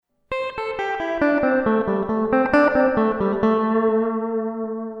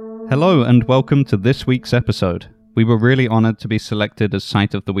Hello and welcome to this week's episode. We were really honoured to be selected as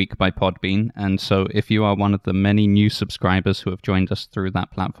Site of the Week by Podbean, and so if you are one of the many new subscribers who have joined us through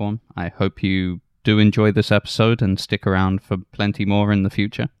that platform, I hope you do enjoy this episode and stick around for plenty more in the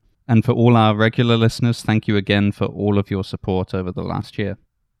future. And for all our regular listeners, thank you again for all of your support over the last year.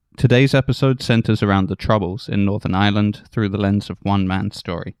 Today's episode centres around the Troubles in Northern Ireland through the lens of one man's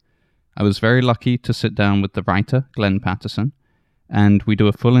story. I was very lucky to sit down with the writer, Glenn Patterson, and we do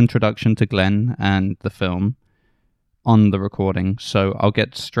a full introduction to Glenn and the film on the recording, so I'll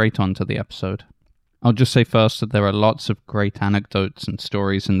get straight on to the episode. I'll just say first that there are lots of great anecdotes and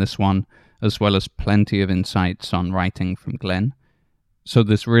stories in this one, as well as plenty of insights on writing from Glenn. So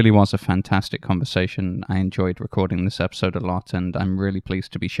this really was a fantastic conversation. I enjoyed recording this episode a lot, and I'm really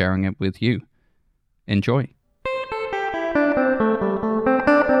pleased to be sharing it with you. Enjoy.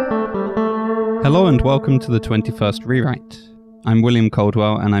 Hello and welcome to the 21st Rewrite. I'm William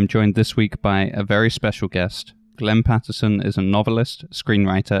Caldwell, and I'm joined this week by a very special guest. Glenn Patterson is a novelist,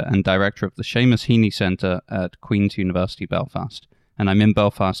 screenwriter, and director of the Seamus Heaney Centre at Queen's University Belfast, and I'm in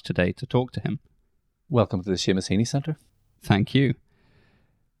Belfast today to talk to him. Welcome to the Seamus Heaney Centre. Thank you.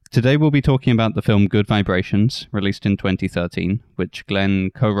 Today we'll be talking about the film Good Vibrations, released in 2013, which Glenn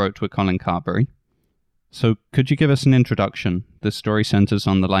co-wrote with Colin Carberry. So could you give us an introduction? This story centres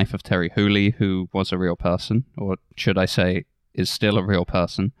on the life of Terry Hooley, who was a real person, or should I say, is still a real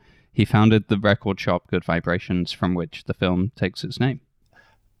person. He founded the record shop Good Vibrations, from which the film takes its name.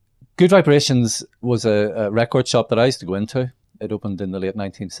 Good Vibrations was a record shop that I used to go into. It opened in the late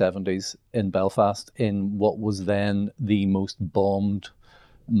 1970s in Belfast, in what was then the most bombed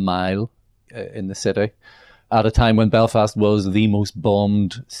mile in the city, at a time when Belfast was the most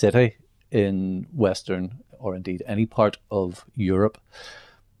bombed city in Western, or indeed any part of Europe.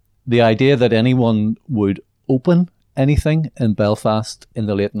 The idea that anyone would open anything in Belfast in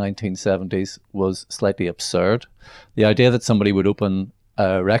the late 1970s was slightly absurd. The idea that somebody would open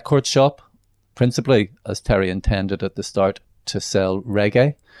a record shop, principally, as Terry intended at the start, to sell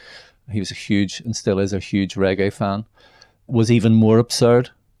reggae. He was a huge, and still is a huge reggae fan, was even more absurd.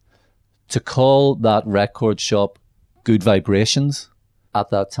 To call that record shop Good Vibrations at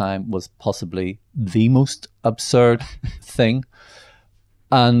that time was possibly the most absurd thing.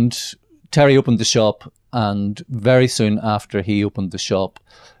 And Terry opened the shop, and very soon after he opened the shop,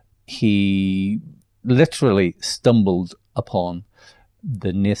 he literally stumbled upon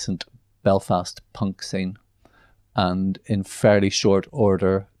the nascent Belfast punk scene, and in fairly short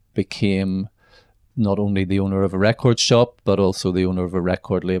order became not only the owner of a record shop, but also the owner of a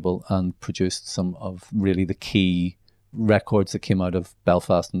record label, and produced some of really the key records that came out of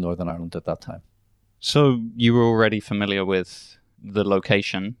Belfast and Northern Ireland at that time. So you were already familiar with the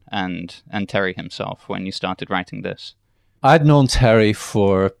location and Terry himself when you started writing this? I'd known Terry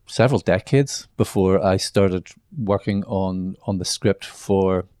for several decades before I started working on the script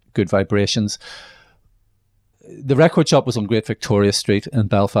for Good Vibrations. The record shop was on Great Victoria Street in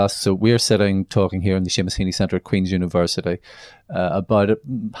Belfast, so we're sitting talking here in the Seamus Heaney Centre at Queen's University, about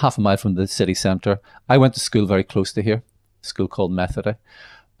half a mile from the city centre. I went to school very close to here, a school called Methody,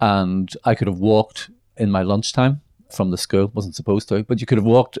 and I could have walked in my lunchtime from the school, wasn't supposed to, but you could have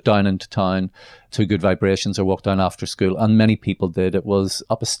walked down into town to Good Vibrations or walked down after school, and many people did. It was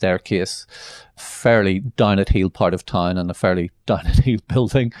up a staircase, fairly down at heel part of town, and a fairly down at heel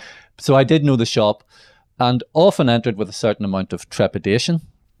building. So I did know the shop, and often entered with a certain amount of trepidation,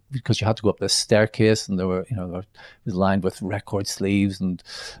 because you had to go up this staircase, and it was lined with record sleeves, and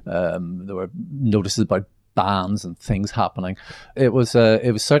there were notices about bands and things happening. It was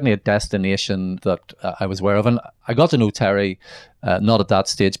certainly a destination that I was aware of, and I got to know Terry not at that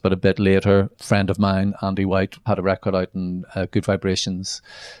stage, but a bit later. A friend of mine, Andy White, had a record out in Good Vibrations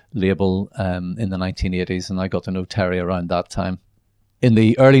label in the 1980s, and I got to know Terry around that time. In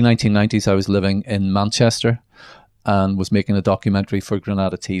the early 1990s, I was living in Manchester and was making a documentary for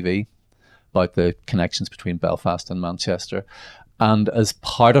Granada TV about the connections between Belfast and Manchester. And as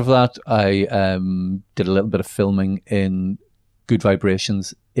part of that, I did a little bit of filming in Good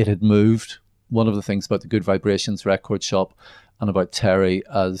Vibrations. It had moved. One of the things about the Good Vibrations record shop and about Terry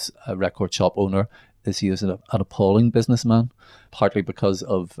as a record shop owner is he is an appalling businessman, partly because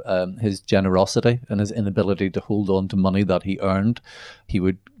of his generosity and his inability to hold on to money that he earned. He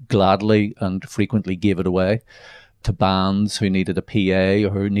would gladly and frequently give it away to bands who needed a PA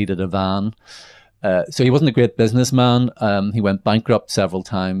or who needed a van. So he wasn't a great businessman. He went bankrupt several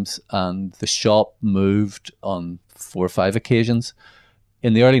times, and the shop moved on 4 or 5 occasions.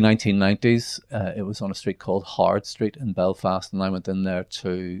 In the early 1990s, it was on a street called Howard Street in Belfast, and I went in there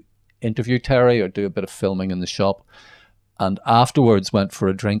to interview Terry or do a bit of filming in the shop. and afterwards went for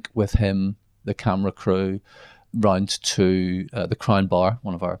a drink with him, the camera crew, round to the Crown Bar,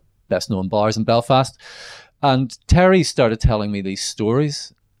 one of our best known bars in Belfast. And Terry started telling me these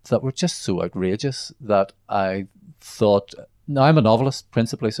stories that were just so outrageous that I thought, now I'm a novelist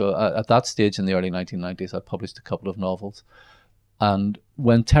principally, so at that stage in the early 1990s, I published a couple of novels. And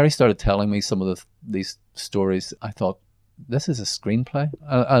when Terry started telling me some of these stories, I thought, this is a screenplay.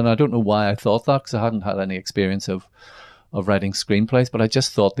 And I don't know why I thought that, because I hadn't had any experience of writing screenplays, but I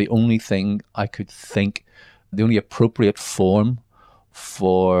just thought the only thing I could think, the only appropriate form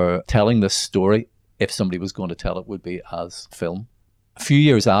for telling this story, if somebody was going to tell it, would be as film. A few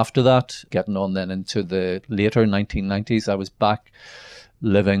years after that, getting on then into the later 1990s, I was back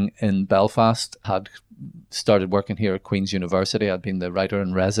living in Belfast, had started working here at Queen's University. I'd been the writer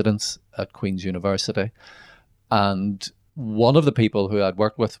in residence at Queen's University. And one of the people who I'd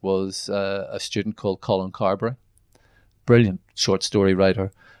worked with was a student called Colin Carberry, brilliant short story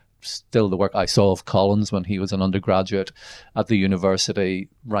writer. Still, the work I saw of Colin's when he was an undergraduate at the university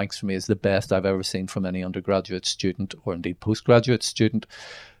ranks for me as the best I've ever seen from any undergraduate student or indeed postgraduate student.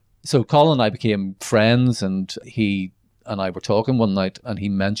 So Colin and I became friends, and he and I were talking one night, and he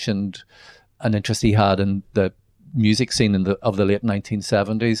mentioned an interest he had in the music scene of the late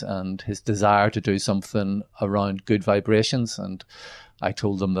 1970s and his desire to do something around good vibrations. And I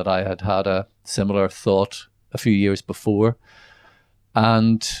told him that I had had a similar thought a few years before.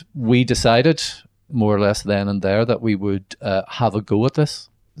 And we decided, more or less then and there, that we would have a go at this.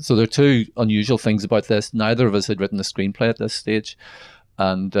 So there are two unusual things about this. Neither of us had written a screenplay at this stage,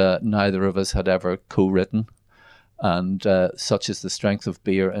 and neither of us had ever co-written. And such is the strength of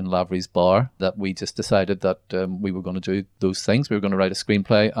beer in Lavery's Bar that we just decided that we were going to do those things. We were going to write a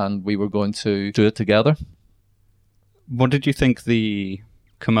screenplay, and we were going to do it together. What did you think the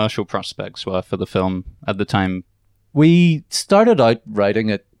commercial prospects were for the film at the time? We started out writing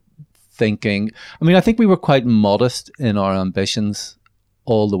it thinking, I think we were quite modest in our ambitions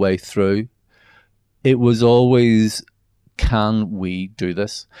all the way through. It was always, can we do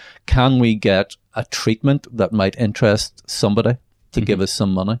this? Can we get a treatment that might interest somebody to give us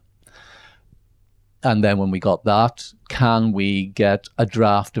some money? And then when we got that, can we get a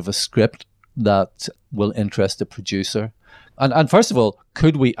draft of a script that will interest a producer? And first of all,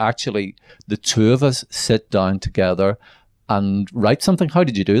 could we actually, the two of us, sit down together and write something? How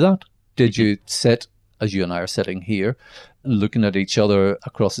did you do that? Did you sit, as you and I are sitting here, looking at each other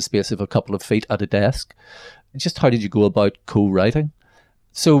across the space of a couple of feet at a desk? Just how did you go about co-writing?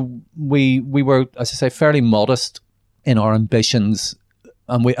 So we were, as I say, fairly modest in our ambitions.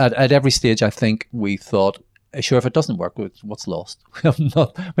 And we at every stage, I think, we thought, sure, if it doesn't work, what's lost? We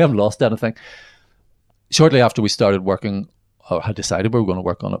haven't lost anything. Shortly after we started working, or had decided we were going to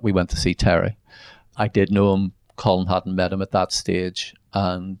work on it, we went to see Terry. I did know him. Colin hadn't met him at that stage.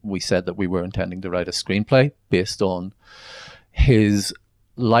 And we said that we were intending to write a screenplay based on his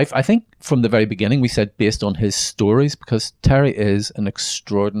life. I think from the very beginning, we said based on his stories, because Terry is an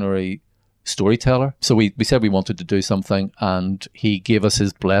extraordinary storyteller. So we said we wanted to do something, and he gave us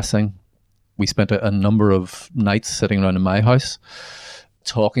his blessing. We spent a number of nights sitting around in my house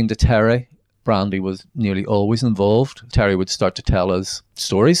talking to Terry. Brandy was nearly always involved. Terry would start to tell us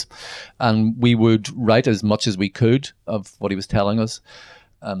stories, and we would write as much as we could of what he was telling us.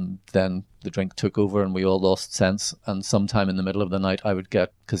 And then the drink took over and we all lost sense. And sometime in the middle of the night, I would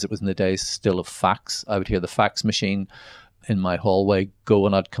get, because it was in the days still of fax, I would hear the fax machine in my hallway go,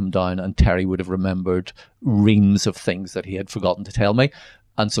 and I'd come down, and Terry would have remembered reams of things that he had forgotten to tell me.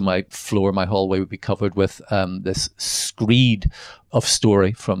 And so my hallway would be covered with this screed of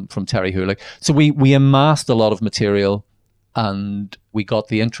story from Terry Hooley. So we amassed a lot of material, and we got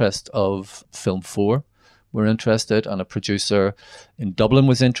the interest of Film 4. Were interested, and a producer in Dublin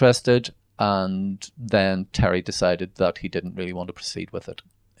was interested. And then Terry decided that he didn't really want to proceed with it.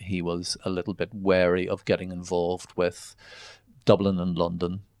 He was a little bit wary of getting involved with Dublin and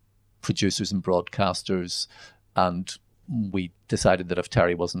London producers and broadcasters, and we decided that if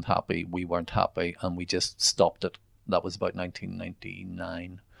Terry wasn't happy, we weren't happy, and we just stopped it. That was about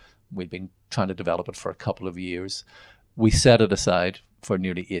 1999. We'd been trying to develop it for a couple of years. We set it aside for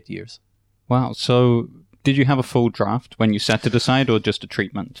nearly 8 years. Wow. So did you have a full draft when you set it aside, or just a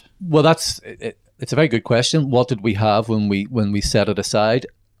treatment? Well, it's a very good question. What did we have when we set it aside?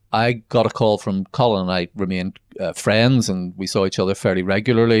 I got a call from Colin, and I remained friends, and we saw each other fairly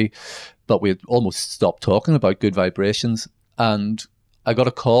regularly, but we had almost stopped talking about Good Vibrations. And I got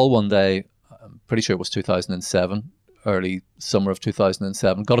a call one day, I'm pretty sure it was 2007, early summer of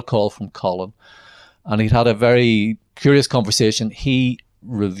 2007, got a call from Colin, and he'd had a very curious conversation. He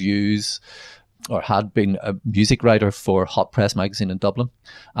reviews or had been a music writer for Hot Press magazine in Dublin.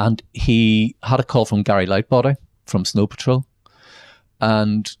 And he had a call from Gary Lightbody from Snow Patrol.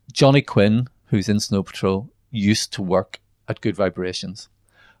 And Johnny Quinn, who's in Snow Patrol, used to work at Good Vibrations.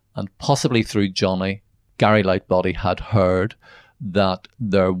 And possibly through Johnny, Gary Lightbody had heard that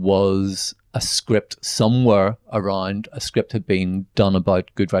there was a script somewhere around, a script had been done about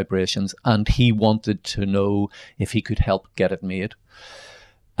Good Vibrations, and he wanted to know if he could help get it made.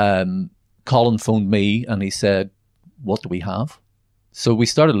 Colin phoned me and he said, what do we have? So we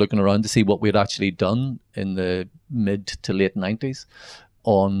started looking around to see what we had actually done in the mid to late 90s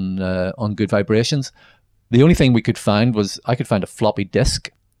on Good Vibrations. The only thing we could find was, I could find a floppy disk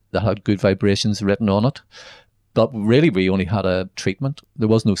that had Good Vibrations written on it. But really, we only had a treatment. There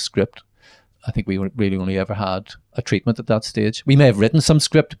was no script. I think we really only ever had a treatment at that stage. We may have written some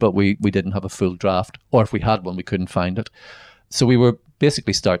script, but we didn't have a full draft. Or if we had one, we couldn't find it. So we were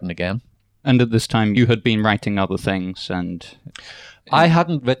basically starting again. And at this time, you had been writing other things, and I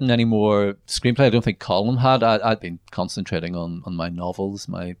hadn't written any more screenplay. I don't think Colin had. I'd been concentrating on my novels,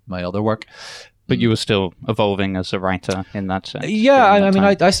 my other work. But you were still evolving as a writer in that sense. Yeah, I mean,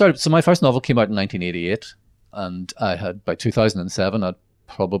 I started. So my first novel came out in 1988, and I had, by 2007, I'd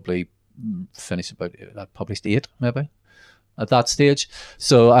probably finished I published 8 maybe at that stage.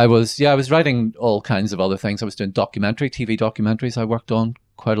 So I was writing all kinds of other things. I was doing TV documentaries I worked on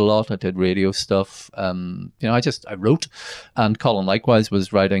quite a lot. I did radio stuff. I wrote, and Colin likewise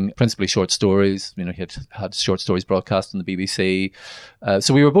was writing principally short stories. He had short stories broadcast on the BBC.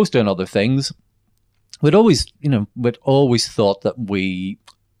 So we were both doing other things. We'd always thought that we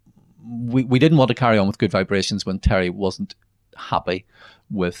didn't want to carry on with Good Vibrations when Terry wasn't happy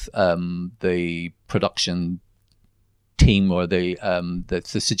with the production team or the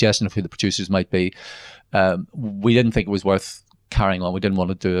suggestion of who the producers might be. We didn't think it was worth carrying on. We didn't want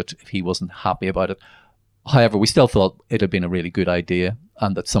to do it if he wasn't happy about it. However, we still thought it had been a really good idea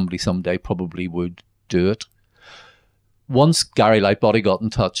and that somebody someday probably would do it. Once Gary Lightbody got in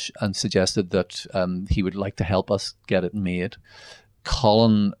touch and suggested that he would like to help us get it made,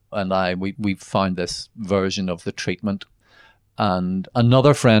 Colin and I, we found this version of the treatment. And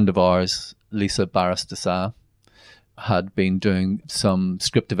another friend of ours, Lisa Barris-Dessau, had been doing some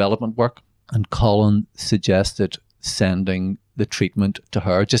script development work, and Colin suggested sending the treatment to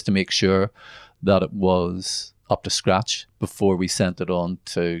her just to make sure that it was up to scratch before we sent it on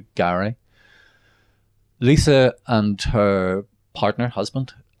to Gary. Lisa and her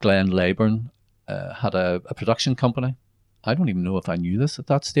husband, Glenn Leyburn, had a production company. I don't even know if I knew this at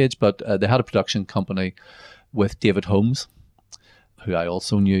that stage, but they had a production company with David Holmes, who I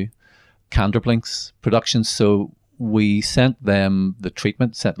also knew, Canderblinks Productions. So we sent them the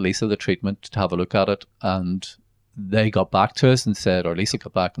treatment, sent Lisa the treatment to have a look at it, and they got back to us and said, or Lisa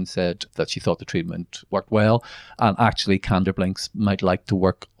got back and said that she thought the treatment worked well, and actually Canderblinks might like to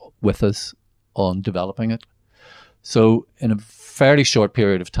work with us on developing it. So in a fairly short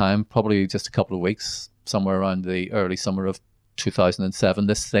period of time, probably just a couple of weeks, somewhere around the early summer of 2007,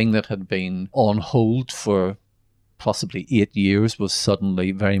 this thing that had been on hold for possibly 8 years was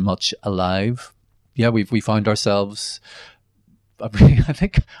suddenly very much alive. Yeah, we found ourselves. I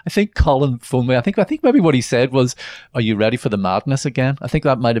think Colin phoned me. I think maybe what he said was, "Are you ready for the madness again?" I think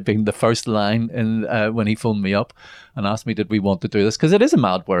that might have been the first line in when he phoned me up and asked me, "Did we want to do this?" Because it is a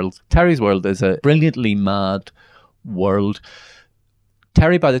mad world. Terry's world is a brilliantly mad world.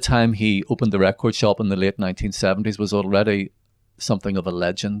 Terry, by the time he opened the record shop in the late 1970s, was already something of a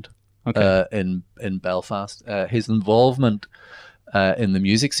legend. Okay. In Belfast. His involvement in the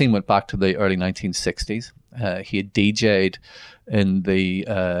music scene went back to the early 1960s. He had DJ'd in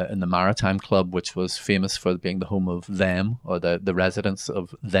the Maritime Club, which was famous for being the home of Them, or the residence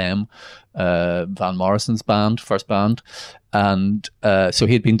of Them, Van Morrison's band, first band. And so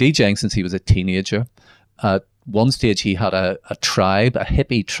he had been DJing since he was a teenager. At one stage, he had a tribe, a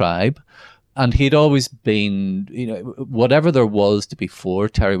hippie tribe. And he'd always been, whatever there was to be for,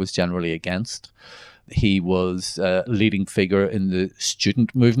 Terry was generally against. He was a leading figure in the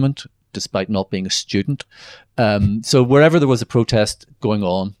student movement, despite not being a student. So wherever there was a protest going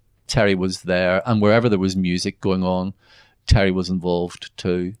on, Terry was there. And wherever there was music going on, Terry was involved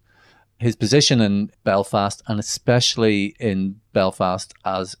too. His position in Belfast, and especially in Belfast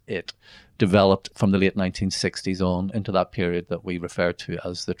as it developed from the late 1960s on into that period that we refer to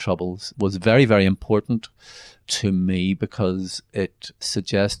as the Troubles, was very, very important to me because it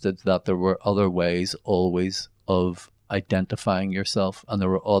suggested that there were other ways always of identifying yourself, and there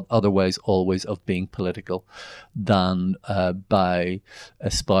were other ways always of being political than by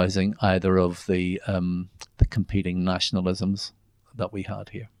espousing either of the competing nationalisms that we had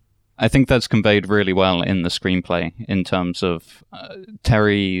here. I think that's conveyed really well in the screenplay in terms of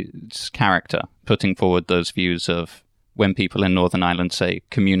Terry's character putting forward those views of when people in Northern Ireland say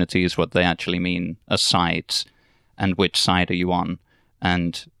community is what they actually mean are sides, and which side are you on?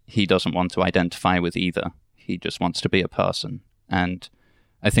 And he doesn't want to identify with either. He just wants to be a person. And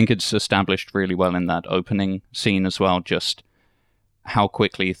I think it's established really well in that opening scene as well, just how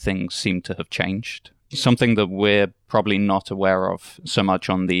quickly things seem to have changed. Something that we're probably not aware of so much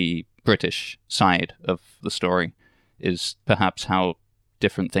on the British side of the story is perhaps how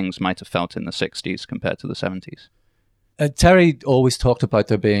different things might have felt in the 60s compared to the 70s. Terry always talked about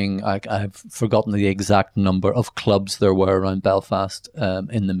there being, I've forgotten the exact number of clubs there were around Belfast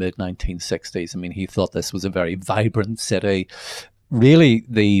in the mid-1960s. I mean, he thought this was a very vibrant city. Really,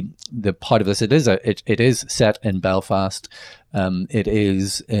 the part of this, it is set in Belfast. It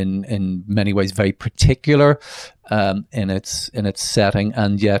is in many ways very particular in its setting,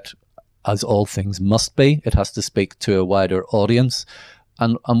 and yet, as all things must be, it has to speak to a wider audience.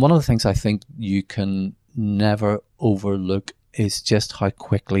 And one of the things I think you can never overlook is just how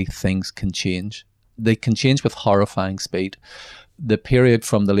quickly things can change. They can change with horrifying speed. The period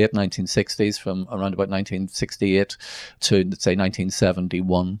from the late 1960s, from around about 1968 to, let's say,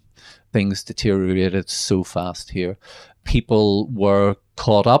 1971, things deteriorated so fast here. People were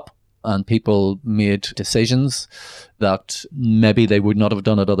caught up and people made decisions that maybe they would not have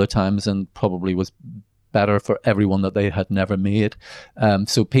done at other times, and probably was better for everyone that they had never made.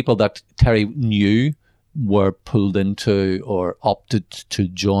 So people that Terry knew were pulled into or opted to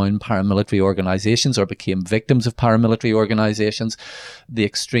join paramilitary organizations or became victims of paramilitary organizations. The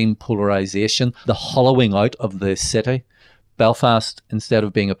extreme polarization, the hollowing out of the city. Belfast, instead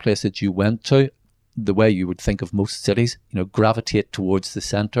of being a place that you went to, the way you would think of most cities, gravitate towards the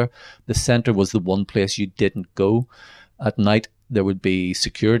center. The center was the one place you didn't go. At night, there would be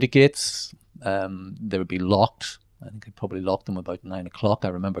security gates. They would be locked. I think I probably locked them about 9 o'clock. I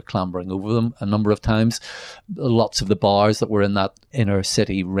remember clambering over them a number of times. Lots of the bars that were in that inner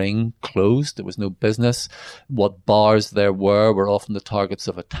city ring closed. There was no business. What bars there were often the targets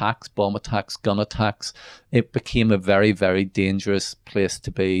of attacks, bomb attacks, gun attacks. It became a very, very dangerous place to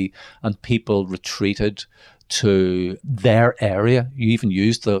be, and people retreated to their area. You even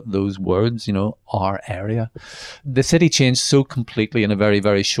used those words, our area. The city changed so completely in a very,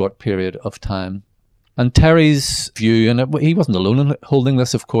 very short period of time. And Terry's view, and he wasn't alone in holding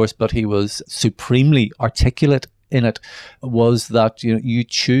this, of course, but he was supremely articulate in it, was that you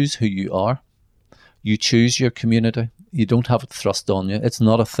choose who you are. You choose your community. You don't have it thrust on you. It's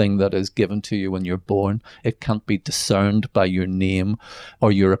not a thing that is given to you when you're born. It can't be discerned by your name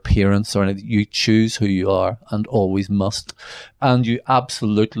or your appearance or anything. You choose who you are, and always must. And you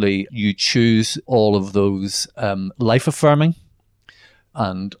choose all of those life-affirming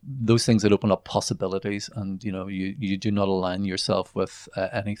and those things that open up possibilities, and you do not align yourself with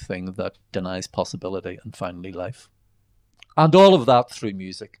anything that denies possibility and finally life, and all of that through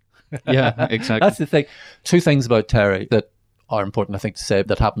music. Yeah, exactly. That's the thing. Two things about Terry that are important, I think, to say,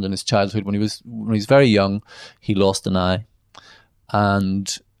 that happened in his childhood. When he was very young, he lost an eye,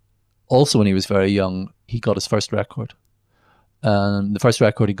 and also when he was very young, he got his first record, and the first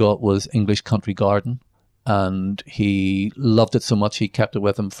record he got was English Country Garden. And he loved it so much he kept it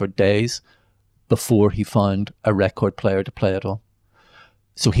with him for days before he found a record player to play it on.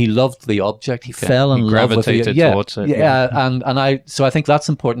 So he loved the object. He fell in love with it. Towards it. Yeah. So I think that's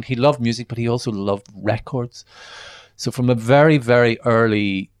important. He loved music, but he also loved records. So from a very, very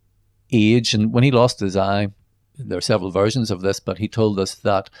early age, and when he lost his eye, there are several versions of this, but he told us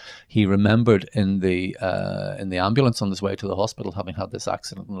that he remembered in the ambulance on his way to the hospital, having had this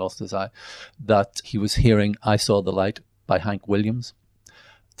accident and lost his eye, that he was hearing "I Saw the Light" by Hank Williams.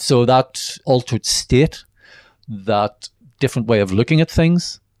 So that altered state, that different way of looking at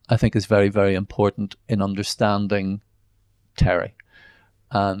things, I think is very, very important in understanding Terry.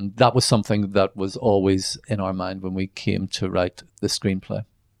 And that was something that was always in our mind when we came to write the screenplay.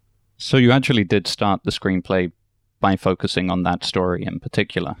 So you actually did start the screenplay by focusing on that story in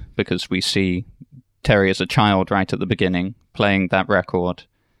particular, because we see Terry as a child right at the beginning, playing that record,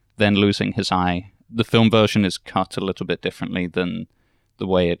 then losing his eye. The film version is cut a little bit differently than the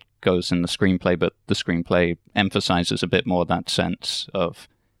way it goes in the screenplay, but the screenplay emphasizes a bit more that sense of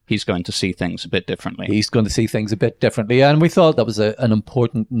he's going to see things a bit differently. And we thought that was an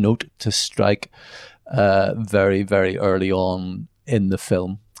important note to strike very, very early on in the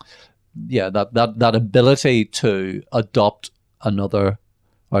film. Yeah, that ability to adopt another,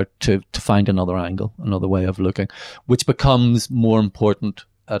 or to find another angle, another way of looking, which becomes more important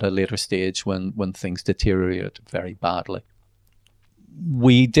at a later stage when things deteriorate very badly.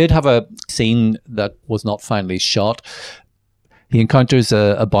 We did have a scene that was not finally shot. He encounters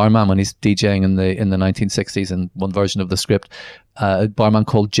a barman when he's DJing in the 1960s in one version of the script, a barman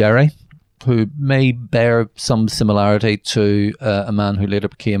called Jerry, who may bear some similarity to a man who later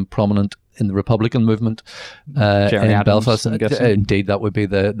became prominent in the Republican movement Jerry in Adams, Belfast. Indeed, that would be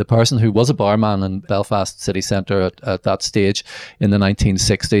the person who was a barman in Belfast city centre at that stage in the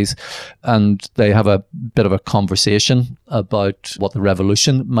 1960s. And they have a bit of a conversation about what the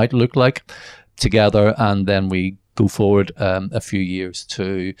revolution might look like together. And then we go forward a few years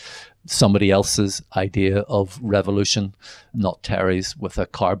to somebody else's idea of revolution, not Terry's, with a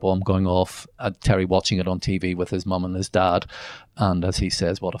car bomb going off, Terry watching it on TV with his mum and his dad, and as he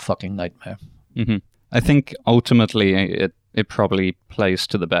says, what a fucking nightmare. Mm-hmm. I think ultimately it probably plays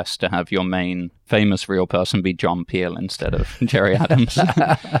to the best to have your main famous real person be John Peel instead of Jerry Adams.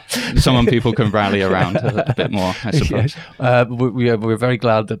 Someone people can rally around a bit more, I suppose. Yeah. We're very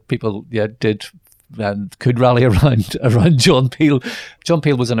glad that people did and could rally around John Peel. John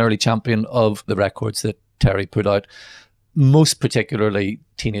Peel was an early champion of the records that Terry put out, most particularly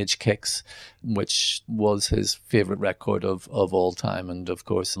Teenage Kicks, which was his favourite record of all time. And of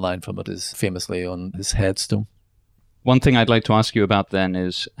course, a line from it is famously on his headstone. One thing I'd like to ask you about then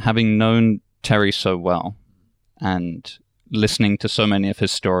is, having known Terry so well and listening to so many of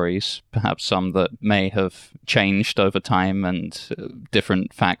his stories, perhaps some that may have changed over time and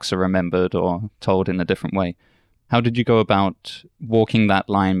different facts are remembered or told in a different way. How did you go about walking that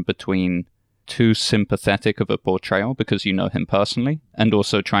line between too sympathetic of a portrayal because you know him personally, and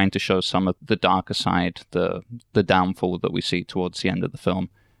also trying to show some of the darker side, the downfall that we see towards the end of the film?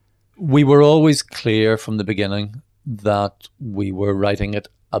 We were always clear from the beginning that we were writing it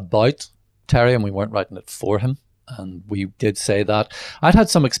about Terry and we weren't writing it for him. And we did say that. I'd had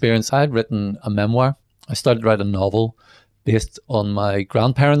some experience. I had written a memoir. I started to write a novel based on my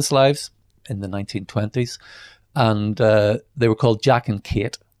grandparents' lives in the 1920s. And they were called Jack and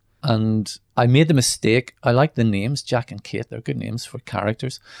Kate. And I made the mistake. I like the names, Jack and Kate. They're good names for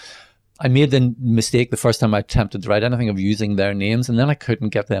characters. I made the mistake the first time I attempted to write anything of using their names. And then I couldn't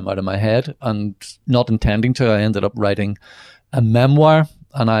get them out of my head. And not intending to, I ended up writing a memoir.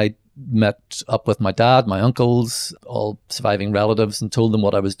 And I met up with my dad, my uncles, all surviving relatives, and told them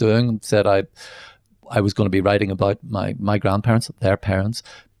what I was doing, and said I was going to be writing about my grandparents, their parents.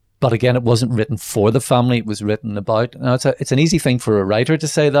 But again, it wasn't written for the family, it was written about. Now, it's an easy thing for a writer to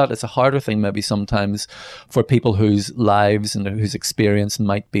say that. It's a harder thing maybe sometimes for people whose lives and whose experience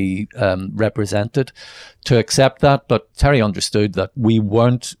might be represented to accept that. But Terry understood that we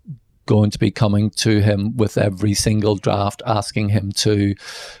weren't going to be coming to him with every single draft, asking him to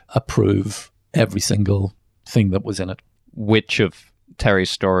approve every single thing that was in it. Which of Terry's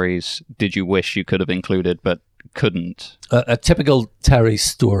stories did you wish you could have included but couldn't? A typical Terry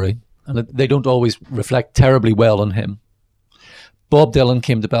story, and they don't always reflect terribly well on him. Bob Dylan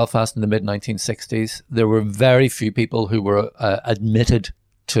came to Belfast in the mid-1960s. There were very few people who were admitted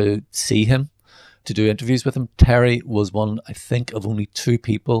to see him, to do interviews with him. Terry was one, I think, of only two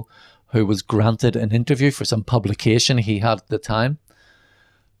people who was granted an interview for some publication he had at the time.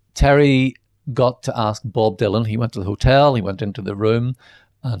 Terry got to ask Bob Dylan. He went to the hotel, he went into the room,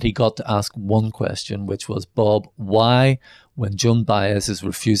 and he got to ask one question, which was, Bob, why, when Joan Baez is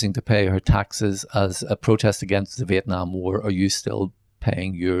refusing to pay her taxes as a protest against the Vietnam War, are you still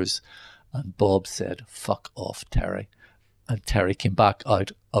paying yours? And Bob said, fuck off, Terry. And Terry came back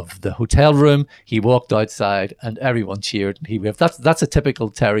out of the hotel room. He walked outside and everyone cheered and he waved. That's a typical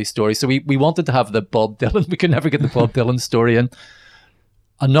Terry story. So we wanted to have the Bob Dylan. We could never get the Bob Dylan story in.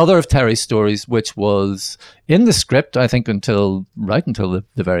 Another of Terry's stories, which was in the script, I think, until the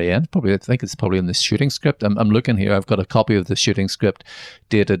very end. Probably, I think it's probably in the shooting script. I'm looking here. I've got a copy of the shooting script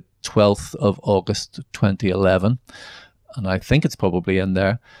dated 12th of August 2011. And I think it's probably in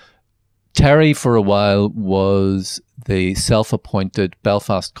there. Terry, for a while, was the self-appointed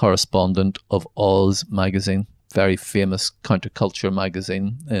Belfast correspondent of Oz magazine, very famous counterculture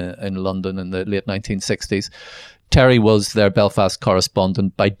magazine in London in the late 1960s. Terry was their Belfast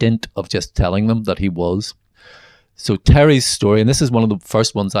correspondent by dint of just telling them that he was. So Terry's story, and this is one of the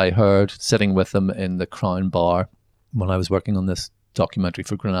first ones I heard sitting with him in the Crown Bar when I was working on this documentary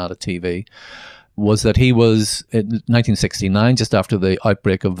for Granada TV, was that he was, in 1969, just after the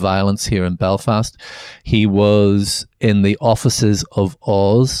outbreak of violence here in Belfast, he was in the offices of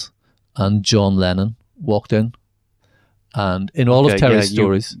Oz and John Lennon walked in. And in all of Terry's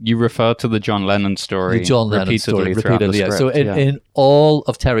stories... You refer to the John Lennon story the John Lennon story repeatedly, yeah. So in all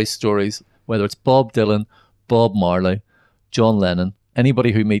of Terry's stories, whether it's Bob Dylan, Bob Marley, John Lennon,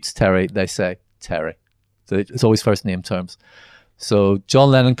 anybody who meets Terry, they say Terry. So it's always first name terms. So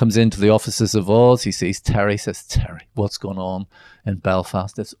John Lennon comes into the offices of Oz. He sees Terry, says, Terry, what's going on in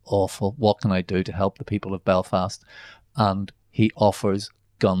Belfast? It's awful. What can I do to help the people of Belfast? And he offers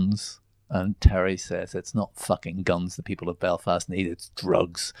guns. And Terry says, it's not fucking guns the people of Belfast need, it's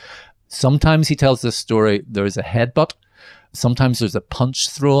drugs. Sometimes he tells this story, there's a headbutt. Sometimes there's a punch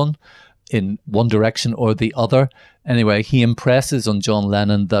thrown in one direction or the other. Anyway, he impresses on John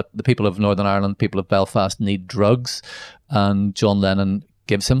Lennon that the people of Northern Ireland, people of Belfast need drugs. And John Lennon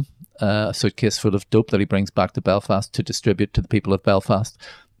gives him a suitcase full of dope that he brings back to Belfast to distribute to the people of Belfast.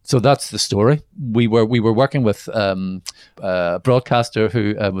 So that's the story. We were working with a broadcaster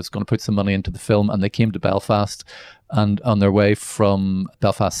who was going to put some money into the film, and they came to Belfast, and on their way from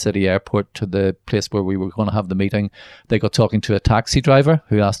Belfast City Airport to the place where we were going to have the meeting, they got talking to a taxi driver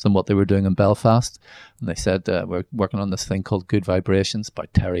who asked them what they were doing in Belfast. And they said, we're working on this thing called Good Vibrations by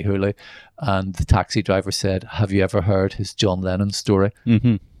Terry Hooley. And the taxi driver said, have you ever heard his John Lennon story?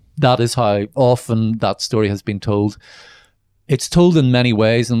 Mm-hmm. That is how often that story has been told. It's told in many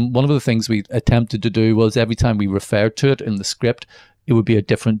ways, and one of the things we attempted to do was every time we referred to it in the script, it would be a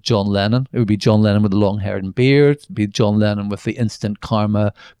different John Lennon. It would be John Lennon with the long hair and beard. It would be John Lennon with the instant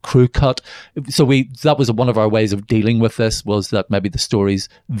karma crew cut. So that was one of our ways of dealing with this, was that maybe the stories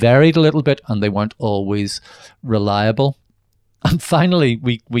varied a little bit and they weren't always reliable. And finally,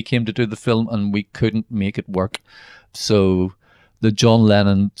 we came to do the film and we couldn't make it work. So the John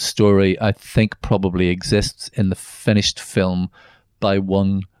Lennon story, I think, probably exists in the finished film by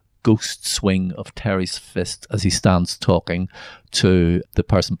one ghost swing of Terry's fist as he stands talking to the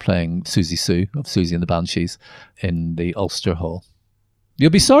person playing Susie Sue of Susie and the Banshees in the Ulster Hall. You'll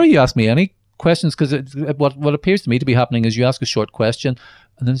be sorry you asked me any questions, because what appears to me to be happening is you ask a short question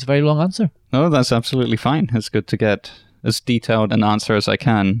and then it's a very long answer. Oh, that's absolutely fine. It's good to get as detailed an answer as I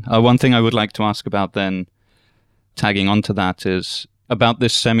can. One thing I would like to ask about then, tagging onto that, is about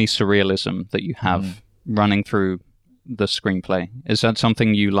this semi-surrealism that you have running through the screenplay. Is that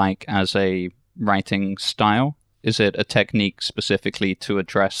something you like as a writing style? Is it a technique specifically to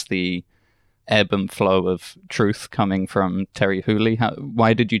address the ebb and flow of truth coming from Terry Hooley?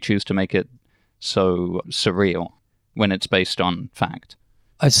 Why did you choose to make it so surreal when it's based on fact?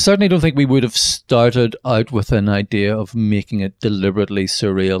 I certainly don't think we would have started out with an idea of making it deliberately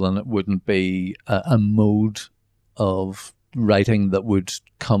surreal, and it wouldn't be a mode of writing that would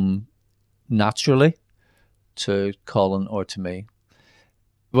come naturally to Colin or to me.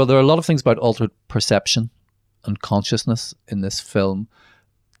 Well, there are a lot of things about altered perception and consciousness in this film.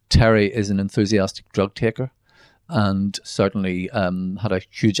 Terry is an enthusiastic drug taker and certainly had a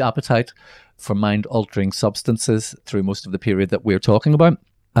huge appetite for mind-altering substances through most of the period that we're talking about.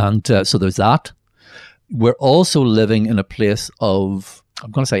 And so there's that. We're also living in a place of,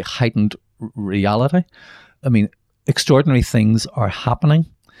 I'm going to say, heightened reality. I mean, extraordinary things are happening.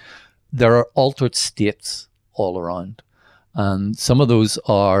 There are altered states all around. And some of those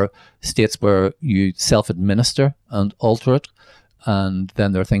are states where you self-administer and alter it. And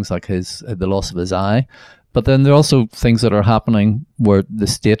then there are things like the loss of his eye. But then there are also things that are happening where the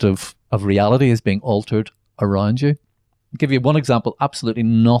state of reality is being altered around you. I'll give you one example, absolutely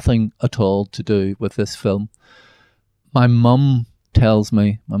nothing at all to do with this film. My mum tells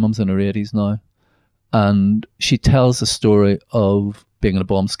me, my mum's in her 80s now, and she tells a story of being in a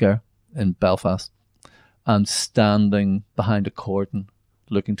bomb scare in Belfast and standing behind a cordon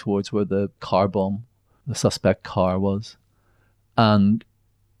looking towards where the car bomb, the suspect car was. And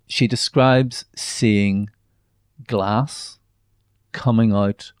she describes seeing glass coming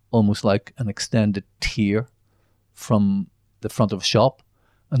out almost like an extended tear from the front of a shop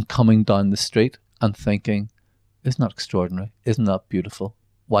and coming down the street and thinking, isn't that extraordinary? Isn't that beautiful?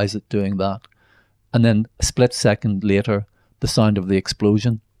 Why is it doing that? And then a split second later, the sound of the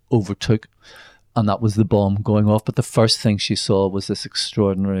explosion overtook, and that was the bomb going off. But the first thing she saw was this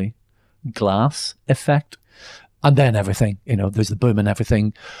extraordinary glass effect. And then everything, there's the boom and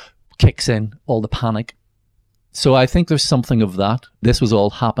everything kicks in, all the panic. So I think there's something of that. This was all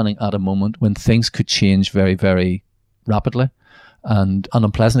happening at a moment when things could change very, very rapidly and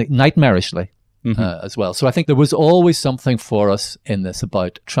unpleasantly, nightmarishly as well. So I think there was always something for us in this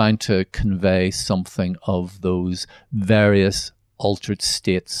about trying to convey something of those various altered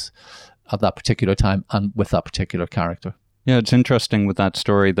states at that particular time and with that particular character. Yeah, it's interesting with that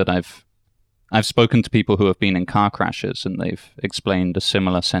story that I've spoken to people who have been in car crashes, and they've explained a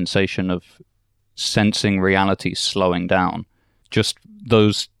similar sensation of sensing reality slowing down. Just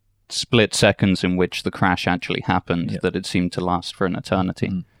those split seconds in which the crash actually happened, that it seemed to last for an eternity.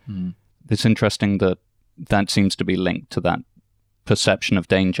 Mm-hmm. It's interesting that seems to be linked to that perception of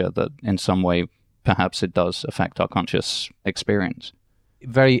danger that in some way perhaps it does affect our conscious experience.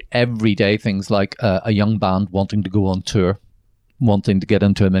 Very everyday things like a young band wanting to go on tour, wanting to get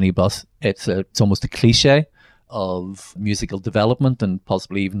into a minibus. It's almost a cliche of musical development and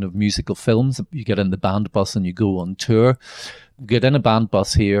possibly even of musical films. You get in the band bus and you go on tour. Get in a band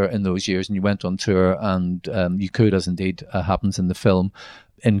bus here in those years and you went on tour, and you could, as indeed happens in the film,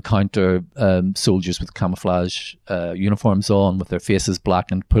 encounter soldiers with camouflage uniforms on, with their faces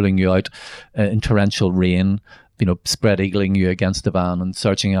blackened, pulling you out in torrential rain, spread eagling you against the van and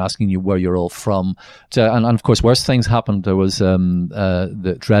searching and asking you where you're all from. And of course, worse things happened. There was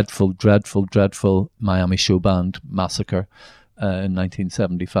the dreadful Miami show band massacre in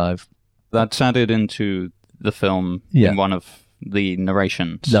 1975. That's added into the film in one of the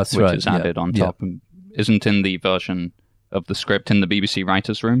narrations, That's which right, is added on top. And isn't in the version of the script in the BBC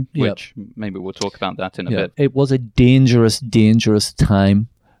writers' room, which maybe we'll talk about that in a bit. It was a dangerous, dangerous time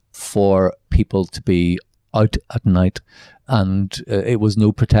for people to be out at night, and it was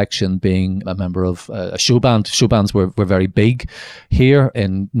no protection being a member of a show band. Show bands were very big here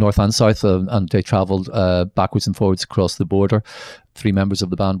in North and South, and they travelled backwards and forwards across the border. 3 members of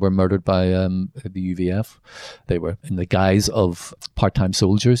the band were murdered by the UVF. They were in the guise of part-time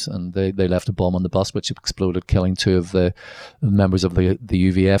soldiers, and they left a bomb on the bus which exploded, killing 2 of the members of the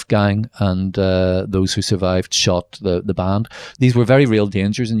UVF gang, and those who survived shot the band. These were very real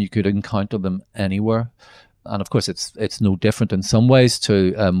dangers, and you could encounter them anywhere. And of course, it's no different in some ways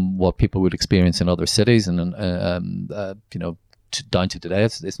to what people would experience in other cities, and down to today,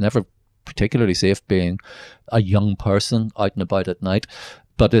 it's never particularly safe being a young person out and about at night.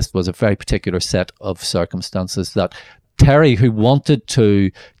 But this was a very particular set of circumstances that Terry, who wanted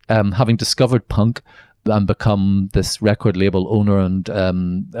to, having discovered punk and become this record label owner, and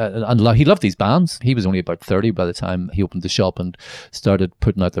he loved these bands. He was only about 30 by the time he opened the shop and started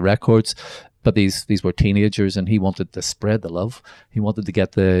putting out the records. But these were teenagers, and he wanted to spread the love. He wanted to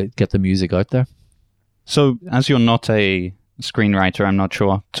get the music out there. So, as you're not a screenwriter, I'm not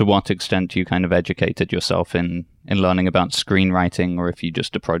sure to what extent you kind of educated yourself in learning about screenwriting, or if you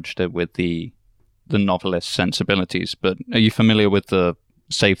just approached it with the novelist sensibilities. But are you familiar with the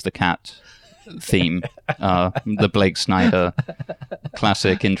Save the Cat theme, the Blake Snyder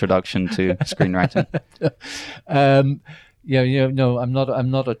classic introduction to screenwriting? No, I'm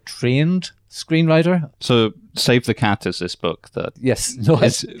not a trained screenwriter. So Save the Cat is this book that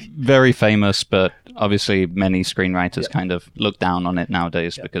is very famous, but obviously many screenwriters kind of look down on it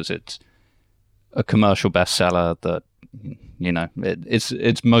nowadays because it's a commercial bestseller that,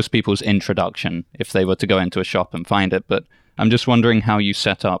 it's most people's introduction if they were to go into a shop and find it. But I'm just wondering how you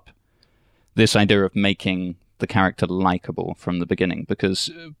set up this idea of making the character likable from the beginning, because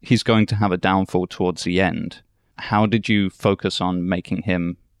he's going to have a downfall towards the end. How did you focus on making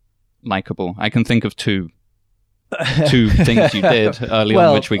him likable? I can think of two things you did early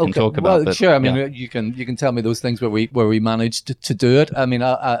on, which we can talk about. But, sure. I mean, you can tell me those things where we managed to do it. I mean,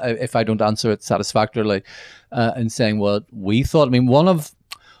 if I don't answer it satisfactorily, in saying what we thought. I mean, one of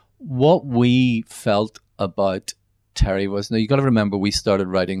what we felt about Terry was, now you got to remember, we started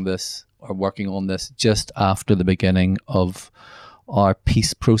writing this or working on this just after the beginning of our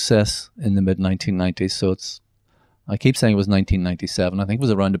peace process in the mid 1990s. So I keep saying it was 1997. I think it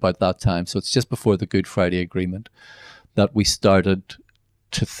was around about that time. So it's just before the Good Friday Agreement that we started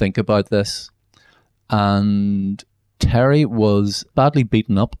to think about this. And Terry was badly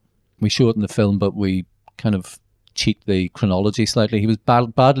beaten up. We show it in the film, but we kind of cheat the chronology slightly. He was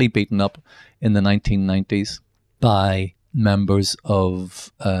badly beaten up in the 1990s by members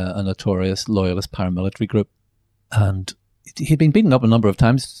of a notorious loyalist paramilitary group. And he'd been beaten up a number of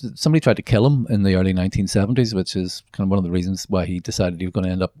times. Somebody tried to kill him in the early 1970s, which is kind of one of the reasons why he decided he was going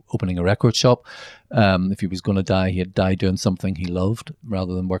to end up opening a record shop. If he was going to die, he'd die doing something he loved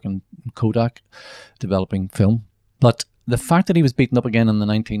rather than working in Kodak, developing film. But the fact that he was beaten up again in the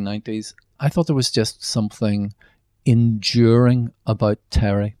 1990s, I thought there was just something enduring about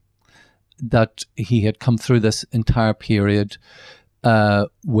Terry, that he had come through this entire period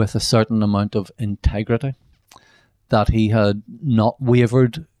with a certain amount of integrity, that he had not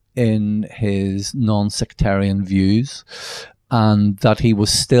wavered in his non-sectarian views, and that he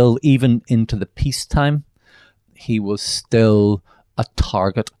was still, even into the peacetime, he was still a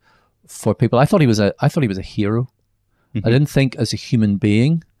target for people. I thought he was a hero. Mm-hmm. I didn't think as a human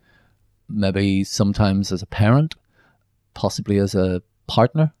being, maybe sometimes as a parent, possibly as a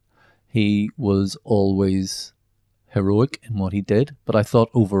partner, he was always heroic in what he did. But I thought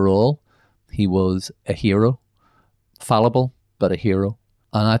overall he was a hero. Fallible, but a hero.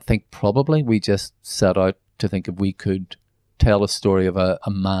 And I think probably we just set out to think if we could tell a story of a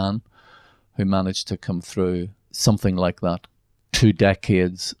man who managed to come through something like that. 2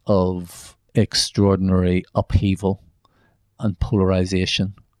 decades of extraordinary upheaval and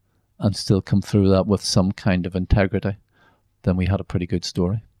polarization, and still come through that with some kind of integrity, then we had a pretty good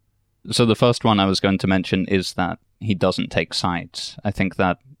story. So the first one I was going to mention is that he doesn't take sides. I think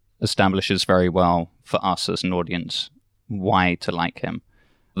that establishes very well for us as an audience why to like him.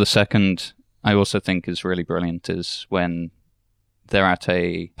 The second I also think is really brilliant is when they're at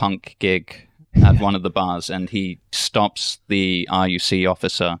a punk gig at one of the bars and he stops the RUC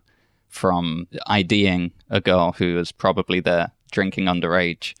officer from IDing a girl who is probably there drinking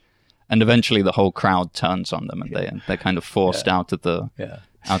underage. And eventually the whole crowd turns on them and they're kind of forced out of the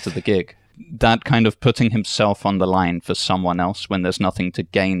gig. That kind of putting himself on the line for someone else when there's nothing to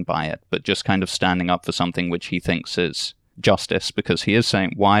gain by it, but just kind of standing up for something which he thinks is justice, because he is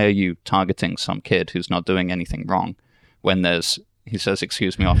saying, why are you targeting some kid who's not doing anything wrong when he says,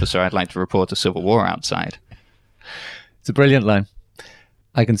 excuse me, officer, I'd like to report a civil war outside. It's a brilliant line.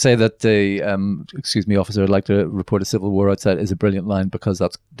 I can say that the excuse me, officer, I'd like to report a civil war outside is a brilliant line, because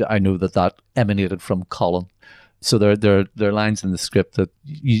I know that emanated from Colin. So there are lines in the script that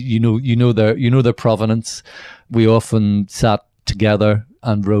you know their provenance. We often sat together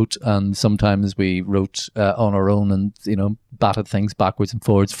and wrote, and sometimes we wrote on our own, and batted things backwards and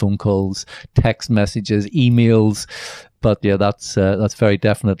forwards, phone calls, text messages, emails. But yeah, that's very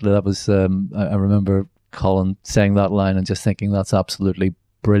definitely, that was I remember Colin saying that line and just thinking that's absolutely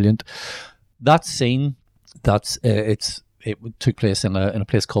brilliant. That scene, it took place in a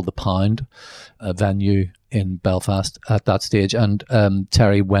place called the Pound, a venue in Belfast at that stage, and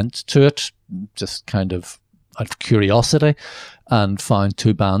Terry went to it just kind of out of curiosity and found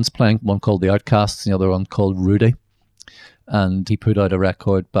 2 bands playing, one called The Outcasts, the other one called Rudy. And he put out a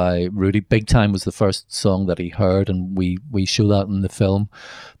record by Rudy. Big Time was the first song that he heard, and we show that in the film.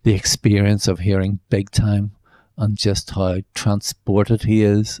 The experience of hearing Big Time and just how transported he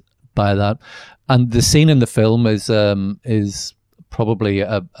is by that. And the scene in the film is probably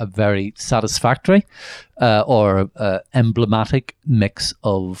a very satisfactory or emblematic mix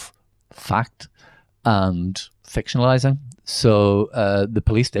of fact and fictionalizing. So the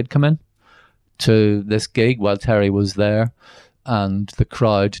police did come in to this gig while Terry was there, and the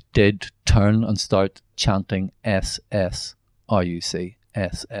crowd did turn and start chanting SSRUC,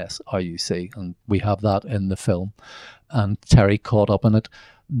 SSRUC, and we have that in the film, and Terry caught up in it.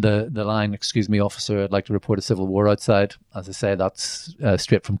 The line, excuse me, officer, I'd like to report a civil war outside. As I say, that's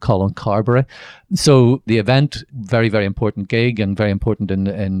straight from Colin Carberry. So the event, very, very important gig, and very important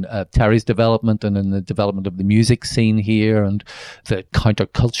in Terry's development and in the development of the music scene here and the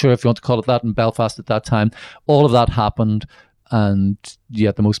counterculture, if you want to call it that, in Belfast at that time. All of that happened, and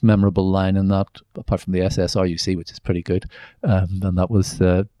yet the most memorable line in that, apart from the SSRUC, which is pretty good, and that was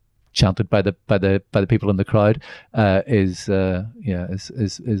chanted by the people in the crowd, is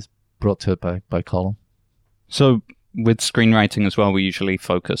brought to it by Colin. So with screenwriting as well, we usually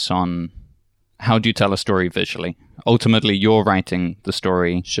focus on how do you tell a story visually. Ultimately, you're writing the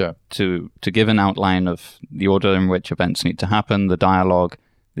story to give an outline of the order in which events need to happen, the dialogue,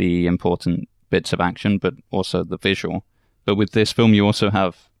 the important bits of action, but also the visual. But with this film, you also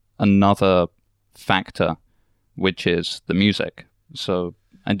have another factor, which is the music. So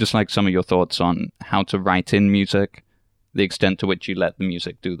I'd just like some of your thoughts on how to write in music, the extent to which you let the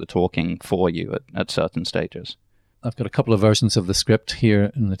music do the talking for you at certain stages. I've got a couple of versions of the script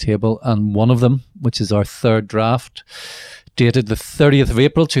here in the table, and one of them, which is our third draft, dated the 30th of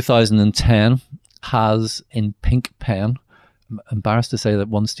April 2010, has in pink pen. I'm embarrassed to say that at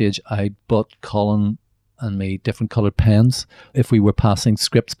one stage I bought Colin and me different coloured pens. If we were passing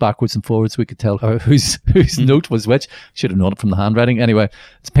scripts backwards and forwards, we could tell whose note was which. Should have known it from the handwriting. Anyway,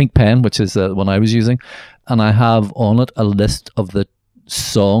 it's pink pen, which is the one I was using. And I have on it a list of the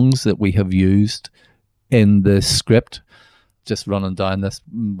songs that we have used in the script. Just running down this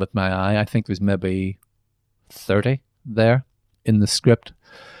with my eye. I think there's maybe 30 there in the script.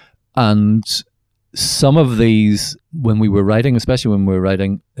 And some of these, when we were writing, especially when we were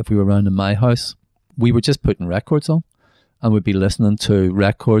writing, if we were around in my house, we were just putting records on, and we'd be listening to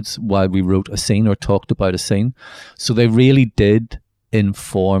records while we wrote a scene or talked about a scene. So they really did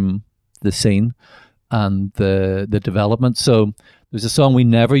inform the scene and the development. So there's a song we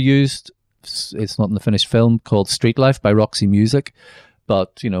never used. It's not in the finished film, called Street Life by Roxy Music.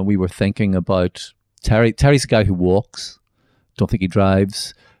 But, we were thinking about Terry. Terry's a guy who walks. Don't think he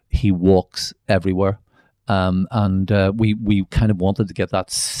drives. He walks everywhere. And we kind of wanted to get that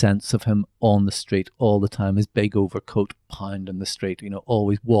sense of him on the street all the time, his big overcoat pounding the street,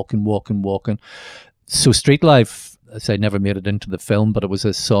 always walking. So Street Life say never made it into the film, but it was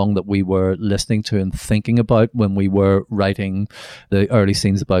a song that we were listening to and thinking about when we were writing the early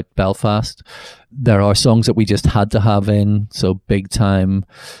scenes about Belfast. There are songs that we just had to have in, so Big Time,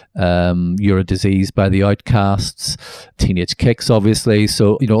 You're a Disease by the Outcasts, Teenage Kicks, obviously,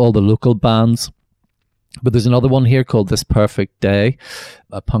 so, you know, all the local bands. But there's another one here called This Perfect Day,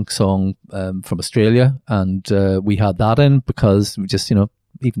 a punk song from Australia, and we had that in because we just, you know,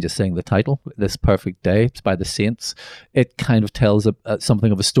 even just saying the title, This Perfect Day, it's by the Saints, it kind of tells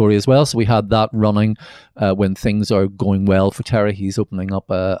something of a story as well. So we had that running when things are going well for Terry. He's opening up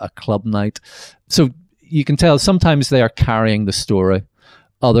a club night. So you can tell sometimes they are carrying the story.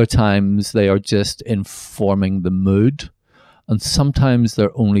 Other times they are just informing the mood. And sometimes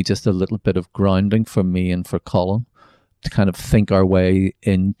they're only just a little bit of grounding for me and for Colin to kind of think our way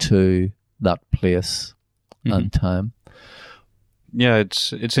into that place and time. Yeah,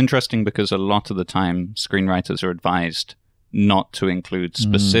 it's interesting because a lot of the time screenwriters are advised not to include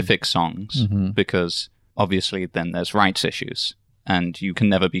specific songs because obviously then there's rights issues and you can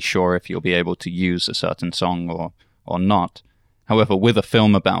never be sure if you'll be able to use a certain song or not. However, with a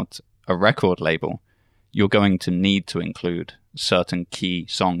film about a record label, you're going to need to include certain key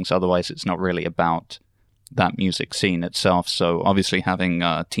songs, otherwise it's not really about that music scene itself. So obviously having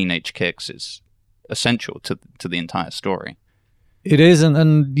Teenage Kicks is essential to the entire story. It is,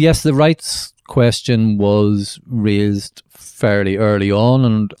 and yes, the rights question was raised fairly early on,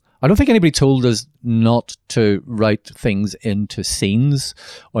 and I don't think anybody told us not to write things into scenes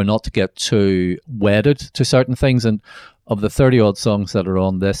or not to get too wedded to certain things. And of the 30-odd songs that are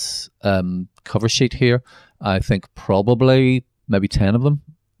on this cover sheet here, I think probably maybe 10 of them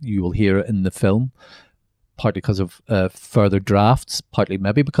you will hear in the film, partly because of further drafts, partly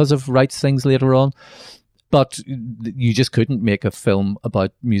maybe because of rights things later on. But you just couldn't make a film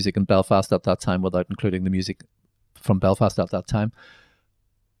about music in Belfast at that time without including the music from Belfast at that time.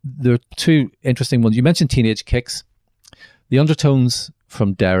 There are two interesting ones. You mentioned Teenage Kicks. The Undertones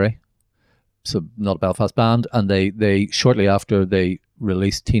from Derry, so not a Belfast band, and they shortly after they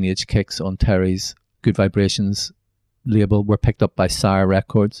released Teenage Kicks on Terry's Good Vibrations label were picked up by Sire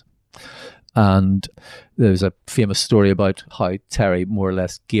Records. And there's a famous story about how Terry more or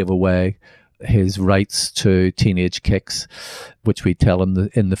less gave away his rights to Teenage Kicks, which we tell in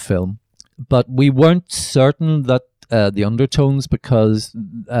the film. But we weren't certain that the Undertones, because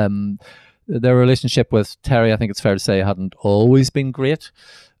their relationship with Terry, I think it's fair to say, hadn't always been great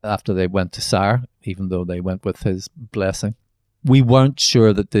after they went to Sire, even though they went with his blessing. We weren't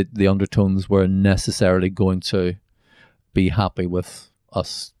sure that the Undertones were necessarily going to be happy with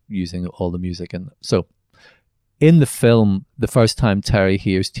us using all the music. And so in the film, the first time Terry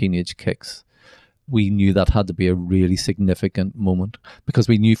hears Teenage Kicks, we knew that had to be a really significant moment, because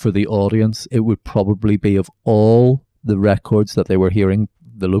we knew for the audience it would probably be, of all the records that they were hearing,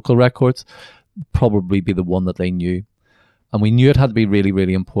 the local records, probably be the one that they knew. And we knew it had to be really,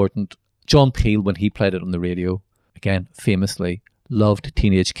 really important. John Peel, when he played it on the radio, again, famously loved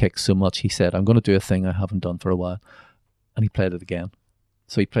Teenage Kicks so much, he said, I'm going to do a thing I haven't done for a while. And he played it again.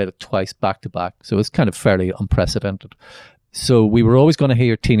 So he played it twice back to back. So it's kind of fairly unprecedented. So we were always going to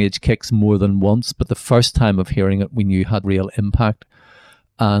hear Teenage Kicks more than once, but the first time of hearing it, we knew had real impact.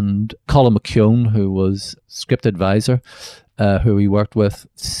 And Colin McKeown, who was script advisor, who we worked with,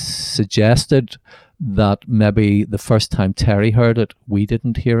 suggested that maybe the first time Terry heard it, we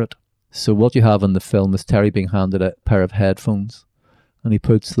didn't hear it. So what you have in the film is Terry being handed a pair of headphones, and he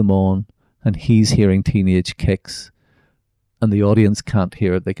puts them on, and he's hearing Teenage Kicks, and the audience can't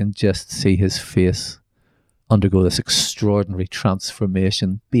hear it. They can just see his face undergo this extraordinary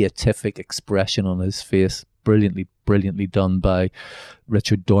transformation, beatific expression on his face, brilliantly done by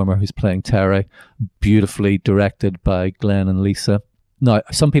Richard Dormer, who's playing Terry, beautifully directed by Glenn and Lisa. Now,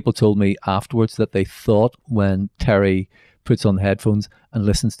 some people told me afterwards that they thought when Terry puts on the headphones and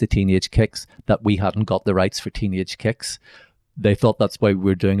listens to Teenage Kicks that we hadn't got the rights for Teenage Kicks. They thought that's why we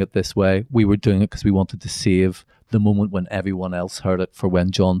were doing it this way. We were doing it because we wanted to save the moment when everyone else heard it for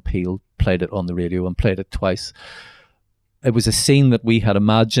when John Peel played it on the radio and played it twice. It was a scene that we had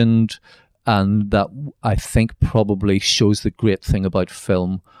imagined, and that I think probably shows the great thing about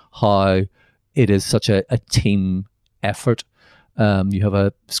film, how it is such a team effort. You have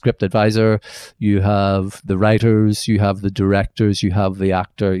a script advisor, you have the writers, you have the directors, you have the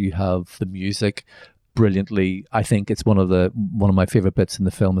actor, you have the music. Brilliantly, I think it's one of my favorite bits in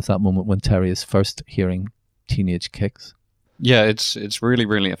the film is that moment when Terry is first hearing Teenage Kicks. Yeah, it's really,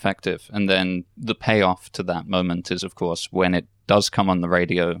 really effective. And then the payoff to that moment is, of course, when it does come on the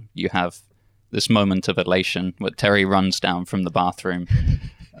radio, you have this moment of elation where Terry runs down from the bathroom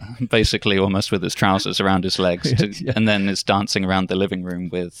basically almost with his trousers around his legs, and then is dancing around the living room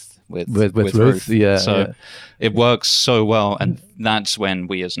with Ruth. Yeah, so it works so well, and that's when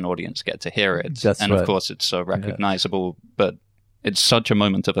we as an audience get to hear it. That's and right. Of course, it's so recognizable, but it's such a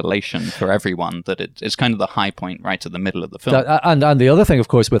moment of elation for everyone that it's kind of the high point right at the middle of the film. And the other thing, of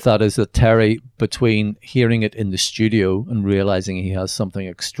course, with that is that Terry, between hearing it in the studio and realizing he has something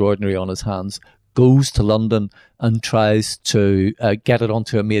extraordinary on his hands, goes to London and tries to get it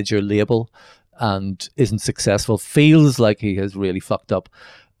onto a major label and isn't successful, feels like he has really fucked up.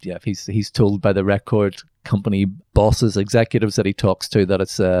 Yeah, he's told by the record company bosses, executives that he talks to, that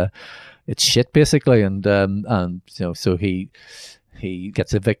it's shit basically, and so he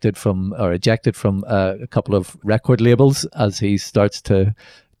gets ejected from a couple of record labels as he starts to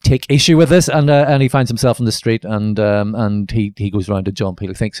take issue with this, and he finds himself in the street, and he goes around to John Peel.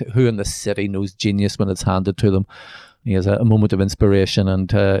 He thinks, who in the city knows genius when it's handed to them? He has a moment of inspiration,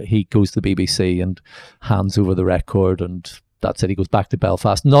 and he goes to the BBC and hands over the record, and that's it. He goes back to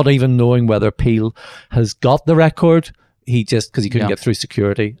Belfast, not even knowing whether Peel has got the record. He just, because he couldn't get through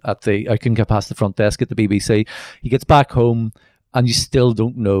security I couldn't get past the front desk at the BBC. He gets back home, and you still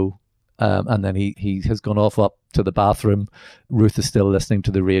don't know. And then he has gone off up to the bathroom. Ruth is still listening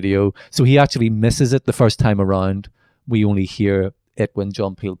to the radio. So he actually misses it the first time around. We only hear it when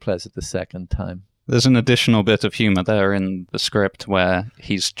John Peel plays it the second time. There's an additional bit of humour there in the script where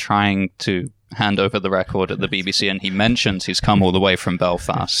he's trying to hand over the record at the BBC, and he mentions he's come all the way from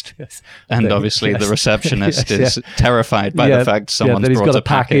Belfast. Yes. And obviously the receptionist is terrified by the fact someone's that he's brought got a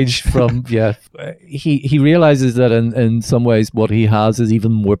package from he realizes that in some ways what he has is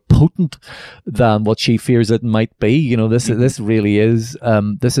even more potent than what she fears it might be. This really is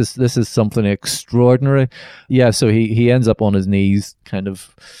this is something extraordinary. So he ends up on his knees kind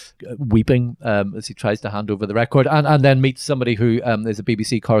of weeping as he tries to hand over the record, and then meets somebody who is a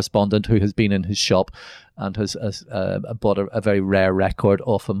BBC correspondent who has been in his shop and has bought a very rare record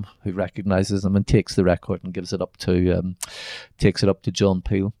off him, who recognizes him and takes the record and gives it up to John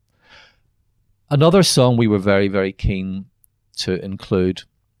Peel. Another song we were very, very keen to include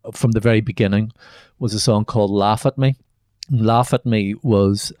from the very beginning was a song called Laugh at Me. Laugh at Me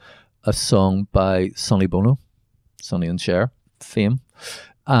was a song by Sonny Bono, Sonny and Cher fame.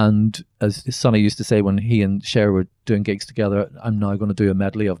 And as Sonny used to say when he and Cher were doing gigs together, I'm now going to do a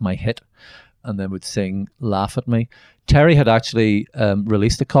medley of my hit, and then would sing Laugh at Me. Terry had actually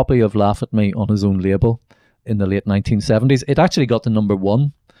released a copy of Laugh at Me on his own label in the late 1970s. It actually got to number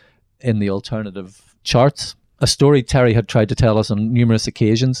 1 in the alternative charts, a story Terry had tried to tell us on numerous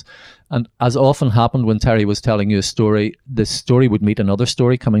occasions. And as often happened when Terry was telling you a story, the story would meet another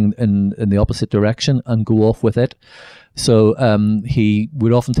story coming in the opposite direction and go off with it. So he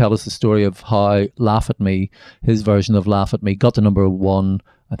would often tell us the story of how Laugh at Me, his version of Laugh at Me, got to number 1.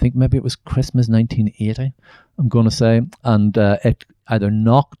 I think maybe it was Christmas 1980, I'm going to say. And it either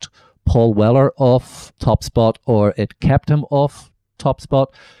knocked Paul Weller off top spot or it kept him off top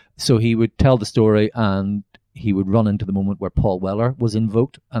spot. So he would tell the story and he would run into the moment where Paul Weller was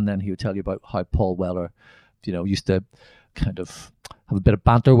invoked. And then he would tell you about how Paul Weller, used to kind of have a bit of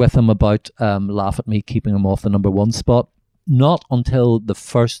banter with him about Laugh at Me, keeping him off the number 1 spot. Not until the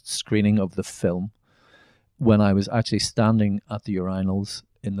first screening of the film, when I was actually standing at the urinals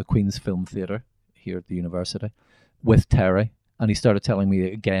in the Queen's Film Theatre here at the university with Terry, and he started telling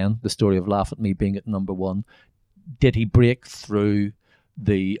me again the story of Laugh at Me being at number 1, did he break through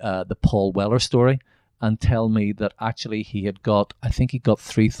the Paul Weller story and tell me that actually he got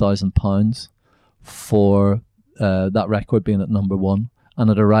 £3,000 for that record being at number 1, and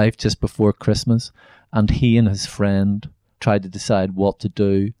it arrived just before Christmas, and he and his friend tried to decide what to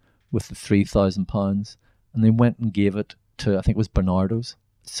do with the £3,000, and they went and gave it to, I think it was Bernardo's.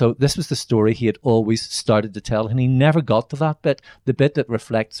 So this was the story he had always started to tell, and he never got to that bit, the bit that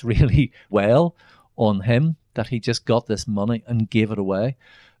reflects really well on him, that he just got this money and gave it away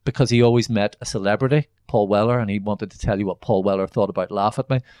because he always met a celebrity, Paul Weller, and he wanted to tell you what Paul Weller thought about Laugh at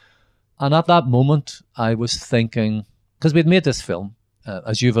Me. And at that moment, I was thinking, because we'd made this film,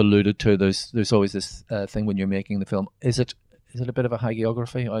 as you've alluded to, there's always this thing when you're making the film. Is it a bit of a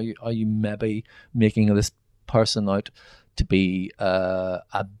hagiography? Are you maybe making this person out to be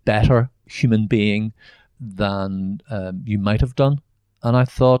a better human being than you might have done? And I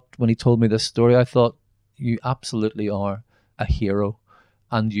thought, when he told me this story, I thought, you absolutely are a hero,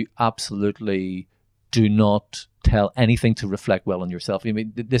 and you absolutely do not tell anything to reflect well on yourself. I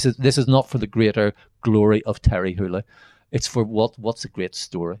mean, this is not for the greater glory of Terry Hooley. It's for what's a great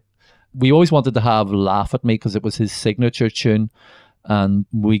story. We always wanted to have Laugh at Me because it was his signature tune, and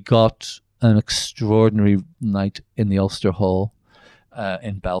we got an extraordinary night in the Ulster Hall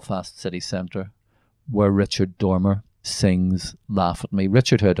in Belfast city centre, where Richard Dormer sings Laugh at Me.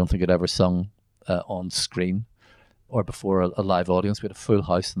 Richard, who I don't think had ever sung on screen or before a live audience. We had a full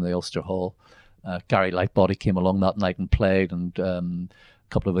house in the Ulster Hall. Gary Lightbody came along that night and played, and a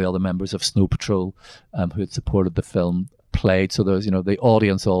couple of the other members of Snow Patrol who had supported the film played. So there was, the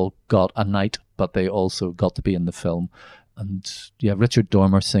audience all got a night, but they also got to be in the film. And yeah, Richard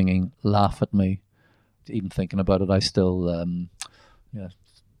Dormer singing Laugh at Me. Even thinking about it, I still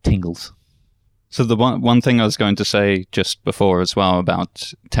tingles. So the one thing I was going to say just before as well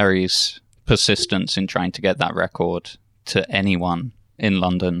about Terry's persistence in trying to get that record to anyone in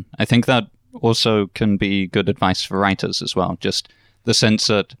London, I think that also can be good advice for writers as well. Just the sense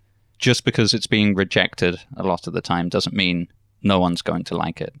that just because it's being rejected a lot of the time doesn't mean no one's going to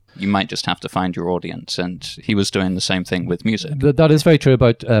like it. You might just have to find your audience, and he was doing the same thing with music. That is very true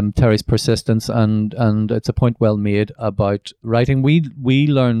about Terry's persistence, and it's a point well made about writing. We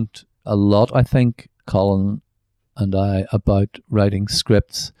learned a lot, I think, Colin and I, about writing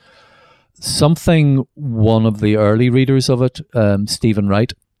scripts. Something one of the early readers of it, Stephen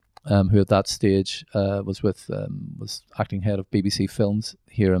Wright, who at that stage was acting head of BBC Films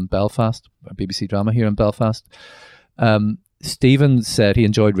here in Belfast, or BBC Drama here in Belfast. Stephen said he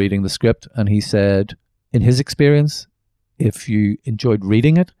enjoyed reading the script, and he said, in his experience, if you enjoyed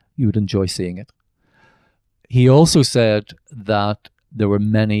reading it, you would enjoy seeing it. He also said that there were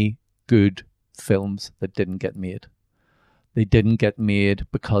many good films that didn't get made. They didn't get made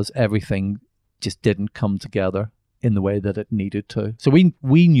because everything just didn't come together in the way that it needed to. So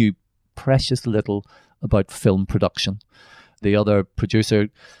we knew precious little about film production. The other producer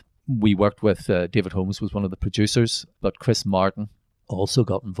we worked with, David Holmes, was one of the producers, but Chris Martin also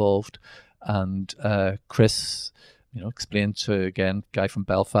got involved. And Chris, explained to, again, guy from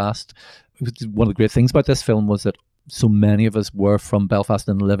Belfast. One of the great things about this film was that so many of us were from Belfast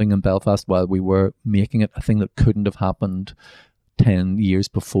and living in Belfast while we were making it, a thing that couldn't have happened 10 years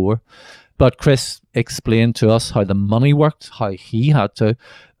before. But Chris explained to us how the money worked, how he had to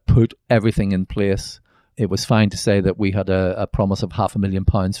put everything in place. It was fine to say that we had a promise of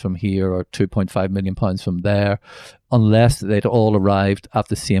 £500,000 from here or £2.5 million from there. Unless they'd all arrived at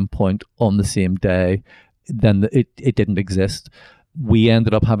the same point on the same day, then it didn't exist. We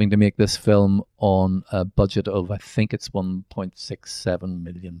ended up having to make this film on a budget of, I think it's £1.67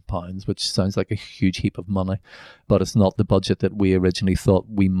 million, which sounds like a huge heap of money, but it's not the budget that we originally thought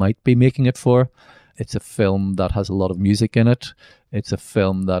we might be making it for. It's a film that has a lot of music in it. It's a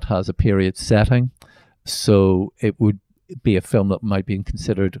film that has a period setting. So it would be a film that might be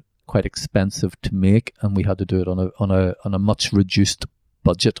considered quite expensive to make, and we had to do it on a much reduced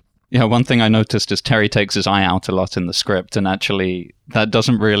budget. Yeah, one thing I noticed is Terry takes his eye out a lot in the script, and actually that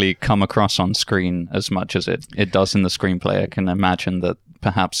doesn't really come across on screen as much as it does in the screenplay. I can imagine that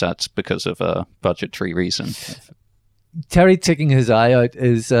perhaps that's because of a budgetary reason. Terry taking his eye out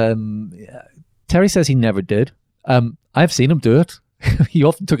is... Terry says he never did. I've seen him do it. He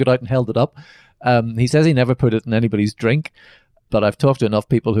often took it out and held it up. He says he never put it in anybody's drink, but I've talked to enough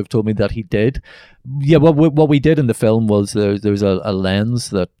people who've told me that he did. Yeah, what we did in the film was there's a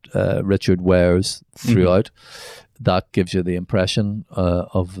lens that Richard wears throughout that gives you the impression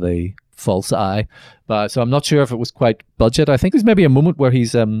of the false eye. So I'm not sure if it was quite budget. I think there's maybe a moment where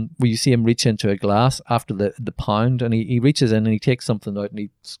he's where you see him reach into a glass after the pound, and he reaches in and he takes something out and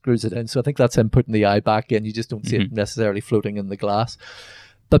he screws it in. So I think that's him putting the eye back in. You just don't see it necessarily floating in the glass.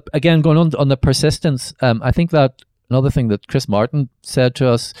 But again, going on the persistence, I think that another thing that Chris Martin said to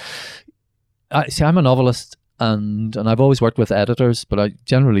us, I'm a novelist and I've always worked with editors, but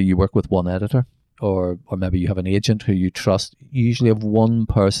generally you work with one editor or maybe you have an agent who you trust. You usually have one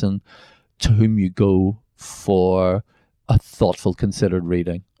person to whom you go for a thoughtful, considered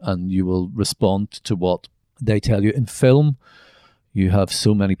reading, and you will respond to what they tell you. In film, you have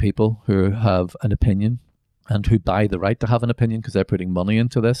so many people who have an opinion and who buy the right to have an opinion because they're putting money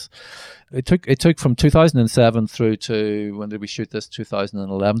into this. It took from 2007 through to, when did we shoot this?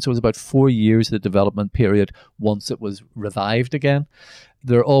 2011. So it was about 4 years, the development period, once it was revived again.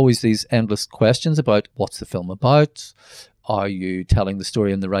 There are always these endless questions about what's the film about? Are you telling the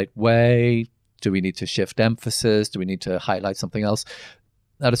story in the right way? Do we need to shift emphasis? Do we need to highlight something else?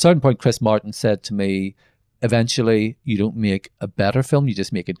 At a certain point, Chris Martin said to me, eventually you don't make a better film, you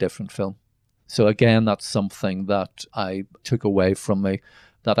just make a different film. So again, that's something that I took away from me,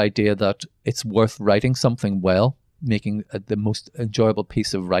 that idea that it's worth writing something well, making the most enjoyable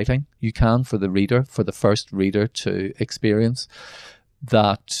piece of writing you can for the reader, for the first reader to experience.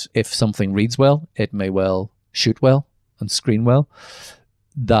 That if something reads well, it may well shoot well and screen well.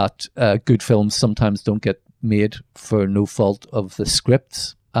 That good films sometimes don't get made for no fault of the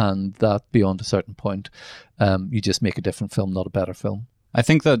scripts, and that beyond a certain point, you just make a different film, not a better film. I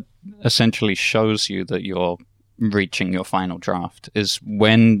think that essentially shows you that you're reaching your final draft is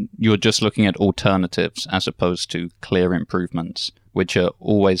when you're just looking at alternatives as opposed to clear improvements, which are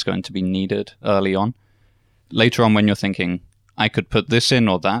always going to be needed early on. Later on, when you're thinking, I could put this in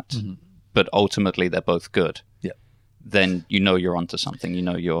or that, but ultimately they're both good. Yeah. Then you know you're onto something. You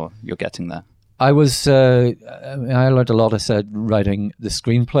know you're getting there. I learned a lot, I said, writing the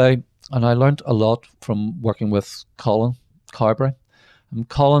screenplay, and I learned a lot from working with Colin, Carberry. And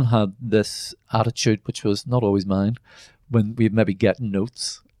Colin had this attitude, which was not always mine, when we'd maybe get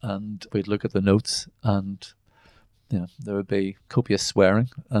notes and we'd look at the notes and there would be copious swearing.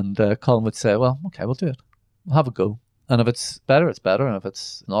 And Colin would say, well, okay, we'll do it. We'll have a go. And if it's better, it's better. And if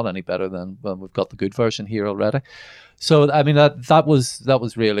it's not any better, then we've got the good version here already. So, I mean, that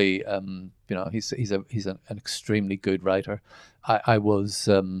was really, he's an extremely good writer. I was,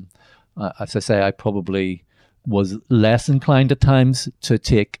 as I say, I probably was less inclined at times to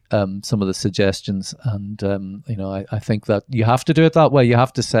take some of the suggestions, and I think that you have to do it that way. You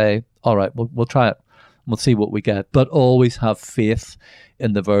have to say, all right, we'll try it, we'll see what we get, but always have faith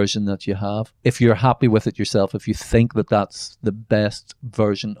in the version that you have. If you're happy with it yourself, if you think that that's the best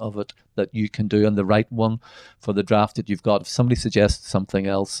version of it that you can do and the right one for the draft that you've got, if somebody suggests something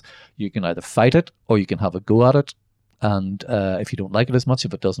else, you can either fight it or you can have a go at it. And if you don't like it as much,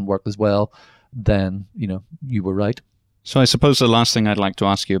 if it doesn't work as well, then, you were right. So I suppose the last thing I'd like to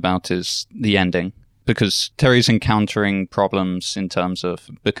ask you about is the ending, because Terry's encountering problems in terms of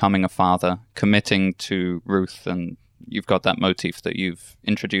becoming a father, committing to Ruth, and you've got that motif that you've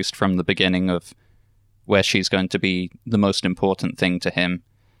introduced from the beginning of where she's going to be the most important thing to him.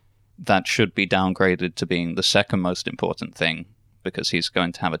 That should be downgraded to being the second most important thing because he's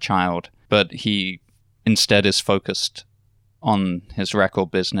going to have a child, but he instead is focused on his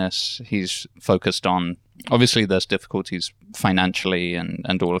record business. He's focused on, obviously there's difficulties financially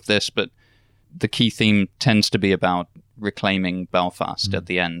and all of this, but the key theme tends to be about reclaiming Belfast at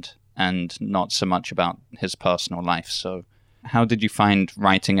the end and not so much about his personal life. So how did you find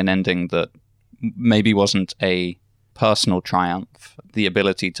writing an ending that maybe wasn't a personal triumph, the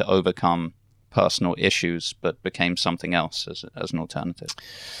ability to overcome personal issues, but became something else as an alternative?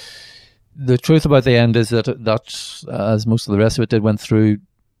 The truth about the end is that as most of the rest of it did, went through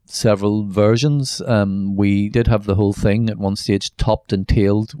several versions. We did have the whole thing at one stage topped and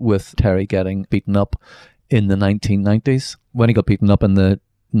tailed with Terry getting beaten up in the 1990s. When he got beaten up in the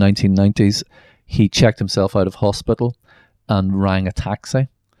 1990s, he checked himself out of hospital and rang a taxi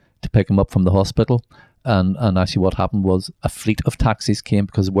to pick him up from the hospital. And actually what happened was a fleet of taxis came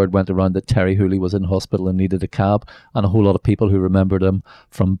because the word went around that Terry Hooley was in hospital and needed a cab, and a whole lot of people who remembered him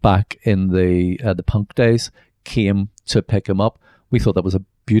from back in the punk days came to pick him up. We thought that was a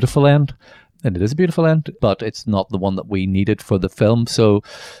beautiful end, and it is a beautiful end, but it's not the one that we needed for the film. So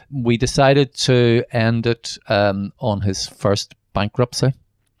we decided to end it on his first bankruptcy.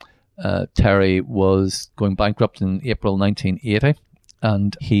 Terry was going bankrupt in April 1980.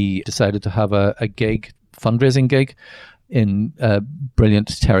 And he decided to have a fundraising gig. In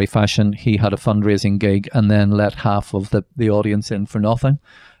brilliant Terry fashion, he had a fundraising gig and then let half of the audience in for nothing.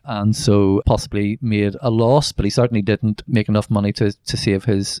 And so possibly made a loss, but he certainly didn't make enough money to save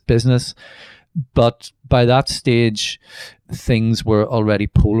his business. But by that stage, things were already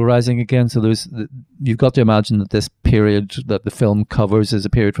polarizing again. So you've got to imagine that this period that the film covers is a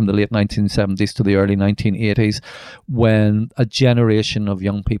period from the late 1970s to the early 1980s, when a generation of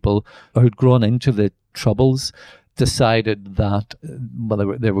young people who had grown into the Troubles decided that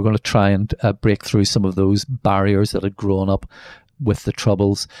they were going to try and break through some of those barriers that had grown up with the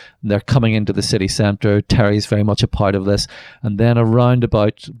Troubles. They're coming into the city centre. Terry's very much a part of this. And then around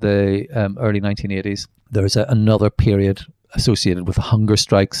about the early 1980s, there's another period associated with the hunger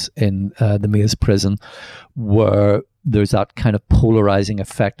strikes in the Maze prison, where there's that kind of polarizing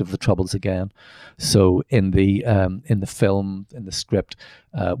effect of the Troubles again. So in the film, in the script,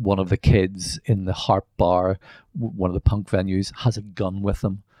 one of the kids in the Harp Bar, one of the punk venues, has a gun with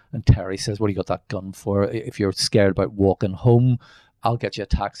him. And Terry says, what do you got that gun for? If you're scared about walking home, I'll get you a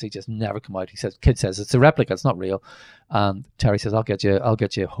taxi, just never come out. Kid says, it's a replica, it's not real. And Terry says, I'll get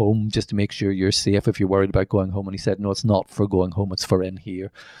you home just to make sure you're safe if you're worried about going home. And he said, no, it's not for going home, it's for in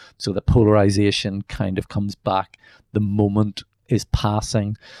here. So the polarization kind of comes back. The moment is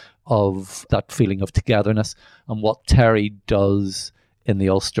passing of that feeling of togetherness. And what Terry does in the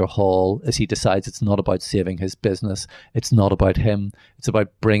Ulster Hall is he decides it's not about saving his business. It's not about him. It's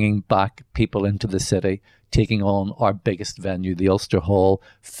about bringing back people into the city, taking on our biggest venue, the Ulster Hall,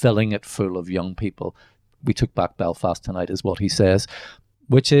 filling it full of young people, we took back Belfast tonight, is what he says,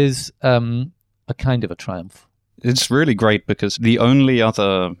 which is a kind of a triumph. It's really great because the only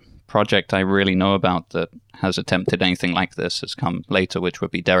other project I really know about that has attempted anything like this has come later, which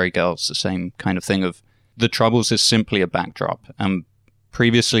would be Derry Girls, the same kind of thing of the Troubles is simply a backdrop. And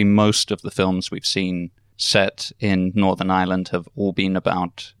previously, most of the films we've seen set in Northern Ireland have all been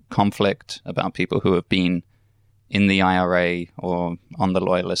about conflict, about people who have been in the IRA or on the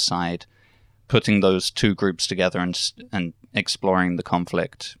Loyalist side, putting those two groups together and exploring the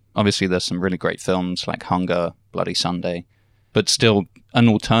conflict. Obviously, there's some really great films like Hunger, Bloody Sunday, but still an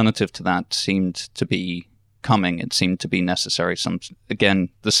alternative to that seemed to be coming. It seemed to be necessary. Again,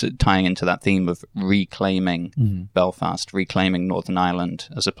 this tying into that theme of reclaiming Belfast, reclaiming Northern Ireland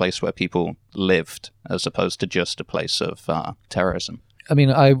as a place where people lived, as opposed to just a place of terrorism. I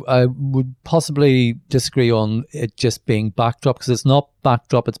mean, I would possibly disagree on it just being backdrop, because it's not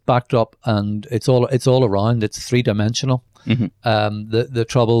backdrop, it's backdrop, and it's all around. It's three-dimensional. The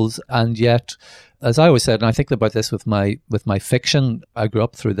Troubles, and yet, as I always said, and I think about this with my fiction, I grew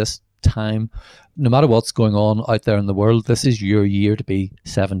up through this time. No matter what's going on out there in the world, this is your year to be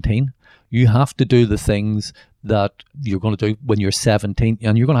 17. You have to do the things that you're going to do when you're 17,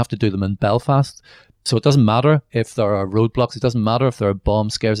 and you're going to have to do them in Belfast. So it doesn't matter if there are roadblocks, it doesn't matter if there are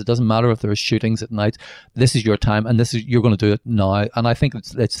bomb scares, it doesn't matter if there are shootings at night. This is your time, and you're going to do it now. And I think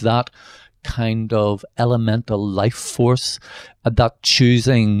it's that kind of elemental life force, that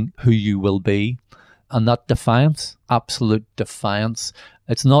choosing who you will be, and that defiance, absolute defiance.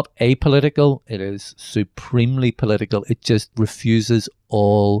 It's not apolitical, it is supremely political. It just refuses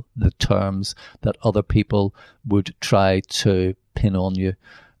all the terms that other people would try to pin on you.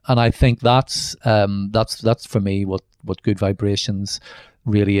 And I think that's for me what Good Vibrations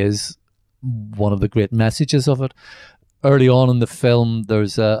really is, one of the great messages of it. Early on in the film,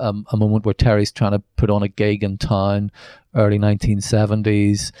 there's a moment where Terry's trying to put on a gig in town, early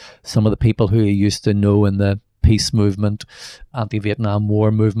 1970s. Some of the people who he used to know in the peace movement, anti-Vietnam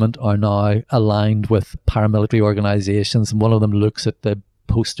War movement, are now aligned with paramilitary organizations. And one of them looks at the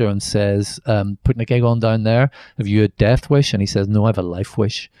poster and says, putting a gig on down there, have you a death wish? And he says, no, I have a life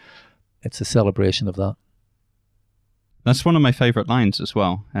wish. It's a celebration of that. That's one of my favorite lines as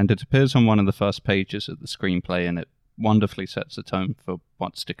well, and it appears on one of the first pages of the screenplay, and it wonderfully sets the tone for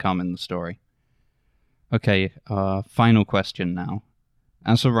what's to come in the story. Okay, final question now.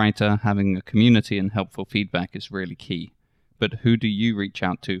 As a writer, having a community and helpful feedback is really key. But who do you reach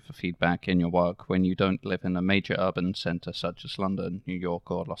out to for feedback in your work when you don't live in a major urban centre such as London, New York,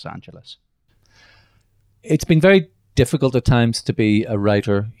 or Los Angeles? It's been very difficult at times to be a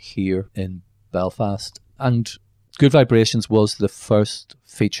writer here in Belfast. And Good Vibrations was the first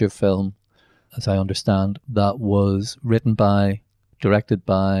feature film, as I understand, that was written by, directed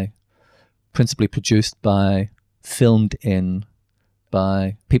by, principally produced by, filmed in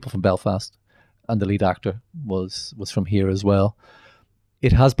by people from Belfast. And the lead actor was from here as well.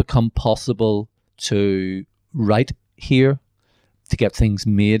 It has become possible to write here, to get things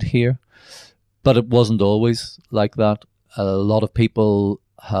made here, but it wasn't always like that. A lot of people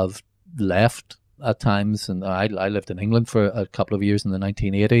have left at times, and I lived in England for a couple of years in the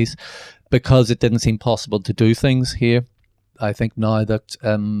 1980s because it didn't seem possible to do things here. I think now that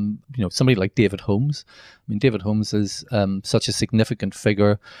somebody like David Holmes, David Holmes is such a significant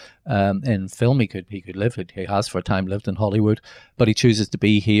figure in film. He could live. He has for a time lived in Hollywood, but he chooses to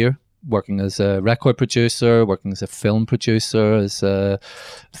be here, working as a record producer, working as a film producer, as a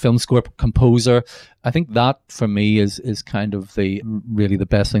film score composer. I think that for me is kind of really the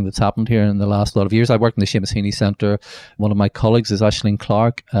best thing that's happened here in the last lot of years. I worked in the Seamus Heaney Centre. One of my colleagues is Aisling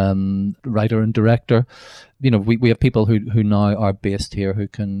Clark, writer and director. We have people who now are based here who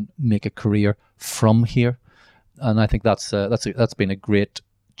can make a career from here, and I think that's been a great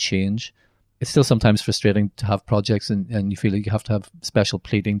change. It's still sometimes frustrating to have projects and you feel like you have to have special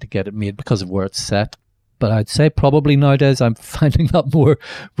pleading to get it made because of where it's set. But I'd say probably nowadays I'm finding that more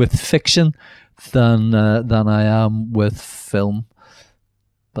with fiction than I am with film.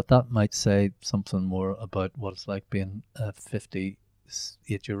 But that might say something more about what it's like being a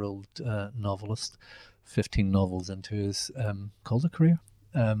 58-year-old novelist, 15 novels into his called a career.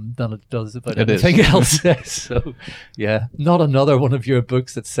 Than it does about anything else. So, yeah, not another one of your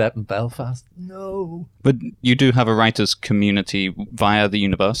books that's set in Belfast. No. But you do have a writers' community via the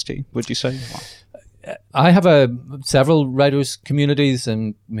university, would you say? I have several writers' communities,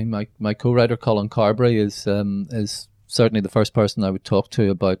 and my co-writer Colin Carberry is certainly the first person I would talk to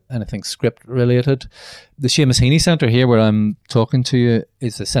about anything script related. The Seamus Heaney Centre here, where I'm talking to you,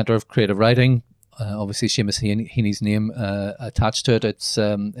 is a centre of creative writing. Obviously, Seamus Heaney's name attached to it.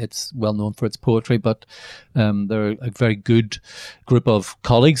 It's well known for its poetry, but they're a very good group of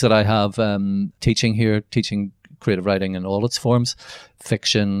colleagues that I have teaching creative writing in all its forms,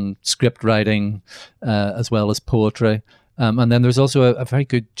 fiction, script writing, as well as poetry. And then there's also a very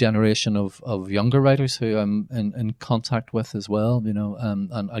good generation of younger writers who I'm in contact with as well,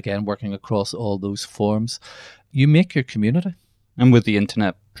 and again, working across all those forms. You make your community. And with the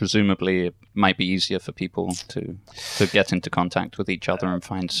internet, presumably it might be easier for people to get into contact with each other and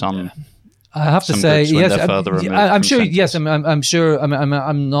find some. I have to say, yes. I'm sure. Centers. Yes, I'm sure.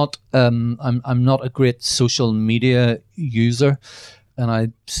 I'm not a great social media user, and I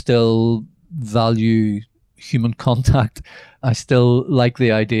still value human contact. I still like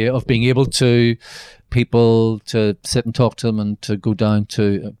the idea of being able to people to sit and talk to them, and to go down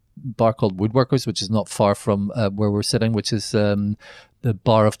to bar called Woodworkers, which is not far from where we're sitting, which is the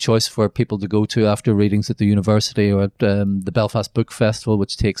bar of choice for people to go to after readings at the university, or at the Belfast Book Festival,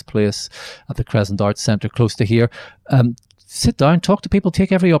 which takes place at the Crescent Arts Centre close to here. Sit down, talk to people,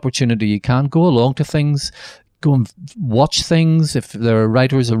 take every opportunity you can, go along to things, go and watch things. If there are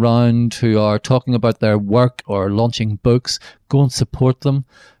writers around who are talking about their work or launching books, go and support them,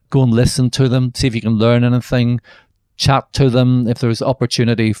 go and listen to them, see if you can learn anything. Chat to them. If there's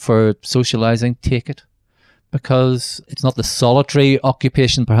opportunity for socializing, take it, because it's not the solitary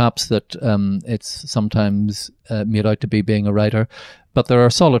occupation perhaps that it's sometimes made out to be, being a writer, but there are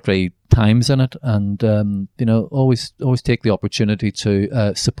solitary times in it, and always take the opportunity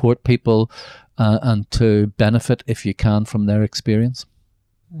to support people and to benefit, if you can, from their experience.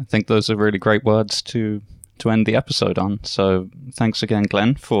 I think those are really great words to end the episode on. So thanks again,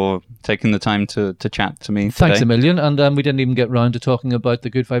 Glenn, for taking the time to chat to me today. Thanks a million. And we didn't even get round to talking about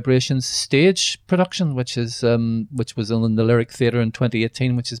the Good Vibrations stage production, which was in the Lyric Theatre in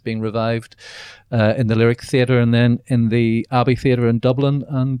 2018, which is being revived in the Lyric Theatre, and then in the Abbey Theatre in Dublin,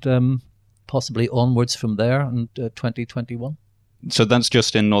 and possibly onwards from there in 2021. So that's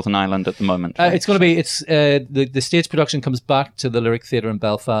just in Northern Ireland at the moment, right? It's going to be. The stage production comes back to the Lyric Theatre in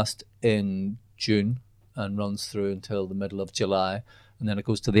Belfast in June and runs through until the middle of July, and then it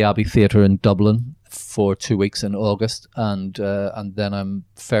goes to the Abbey Theatre in Dublin for 2 weeks in August, and then I'm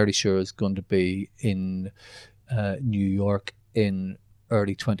fairly sure it's going to be in New York in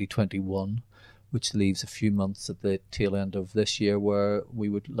early 2021, which leaves a few months at the tail end of this year where we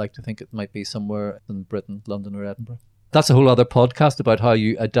would like to think it might be somewhere in Britain, London or Edinburgh. That's a whole other podcast about how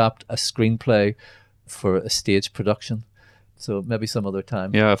you adapt a screenplay for a stage production. So maybe some other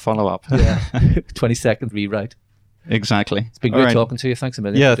time. Yeah, follow up. Yeah, 20-second rewrite. Exactly. It's been great talking to you. Thanks a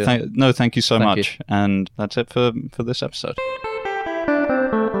million. Yeah, thank you so much. You. And that's it for this episode.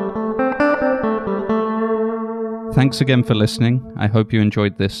 Thanks again for listening. I hope you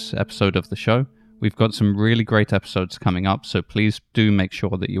enjoyed this episode of the show. We've got some really great episodes coming up, so please do make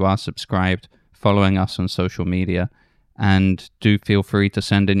sure that you are subscribed, following us on social media, and do feel free to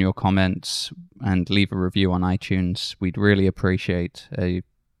send in your comments and leave a review on iTunes. We'd really appreciate a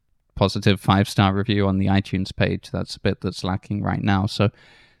positive 5-star review on the iTunes page. That's a bit that's lacking right now. So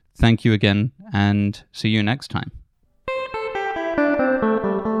thank you again, and see you next time.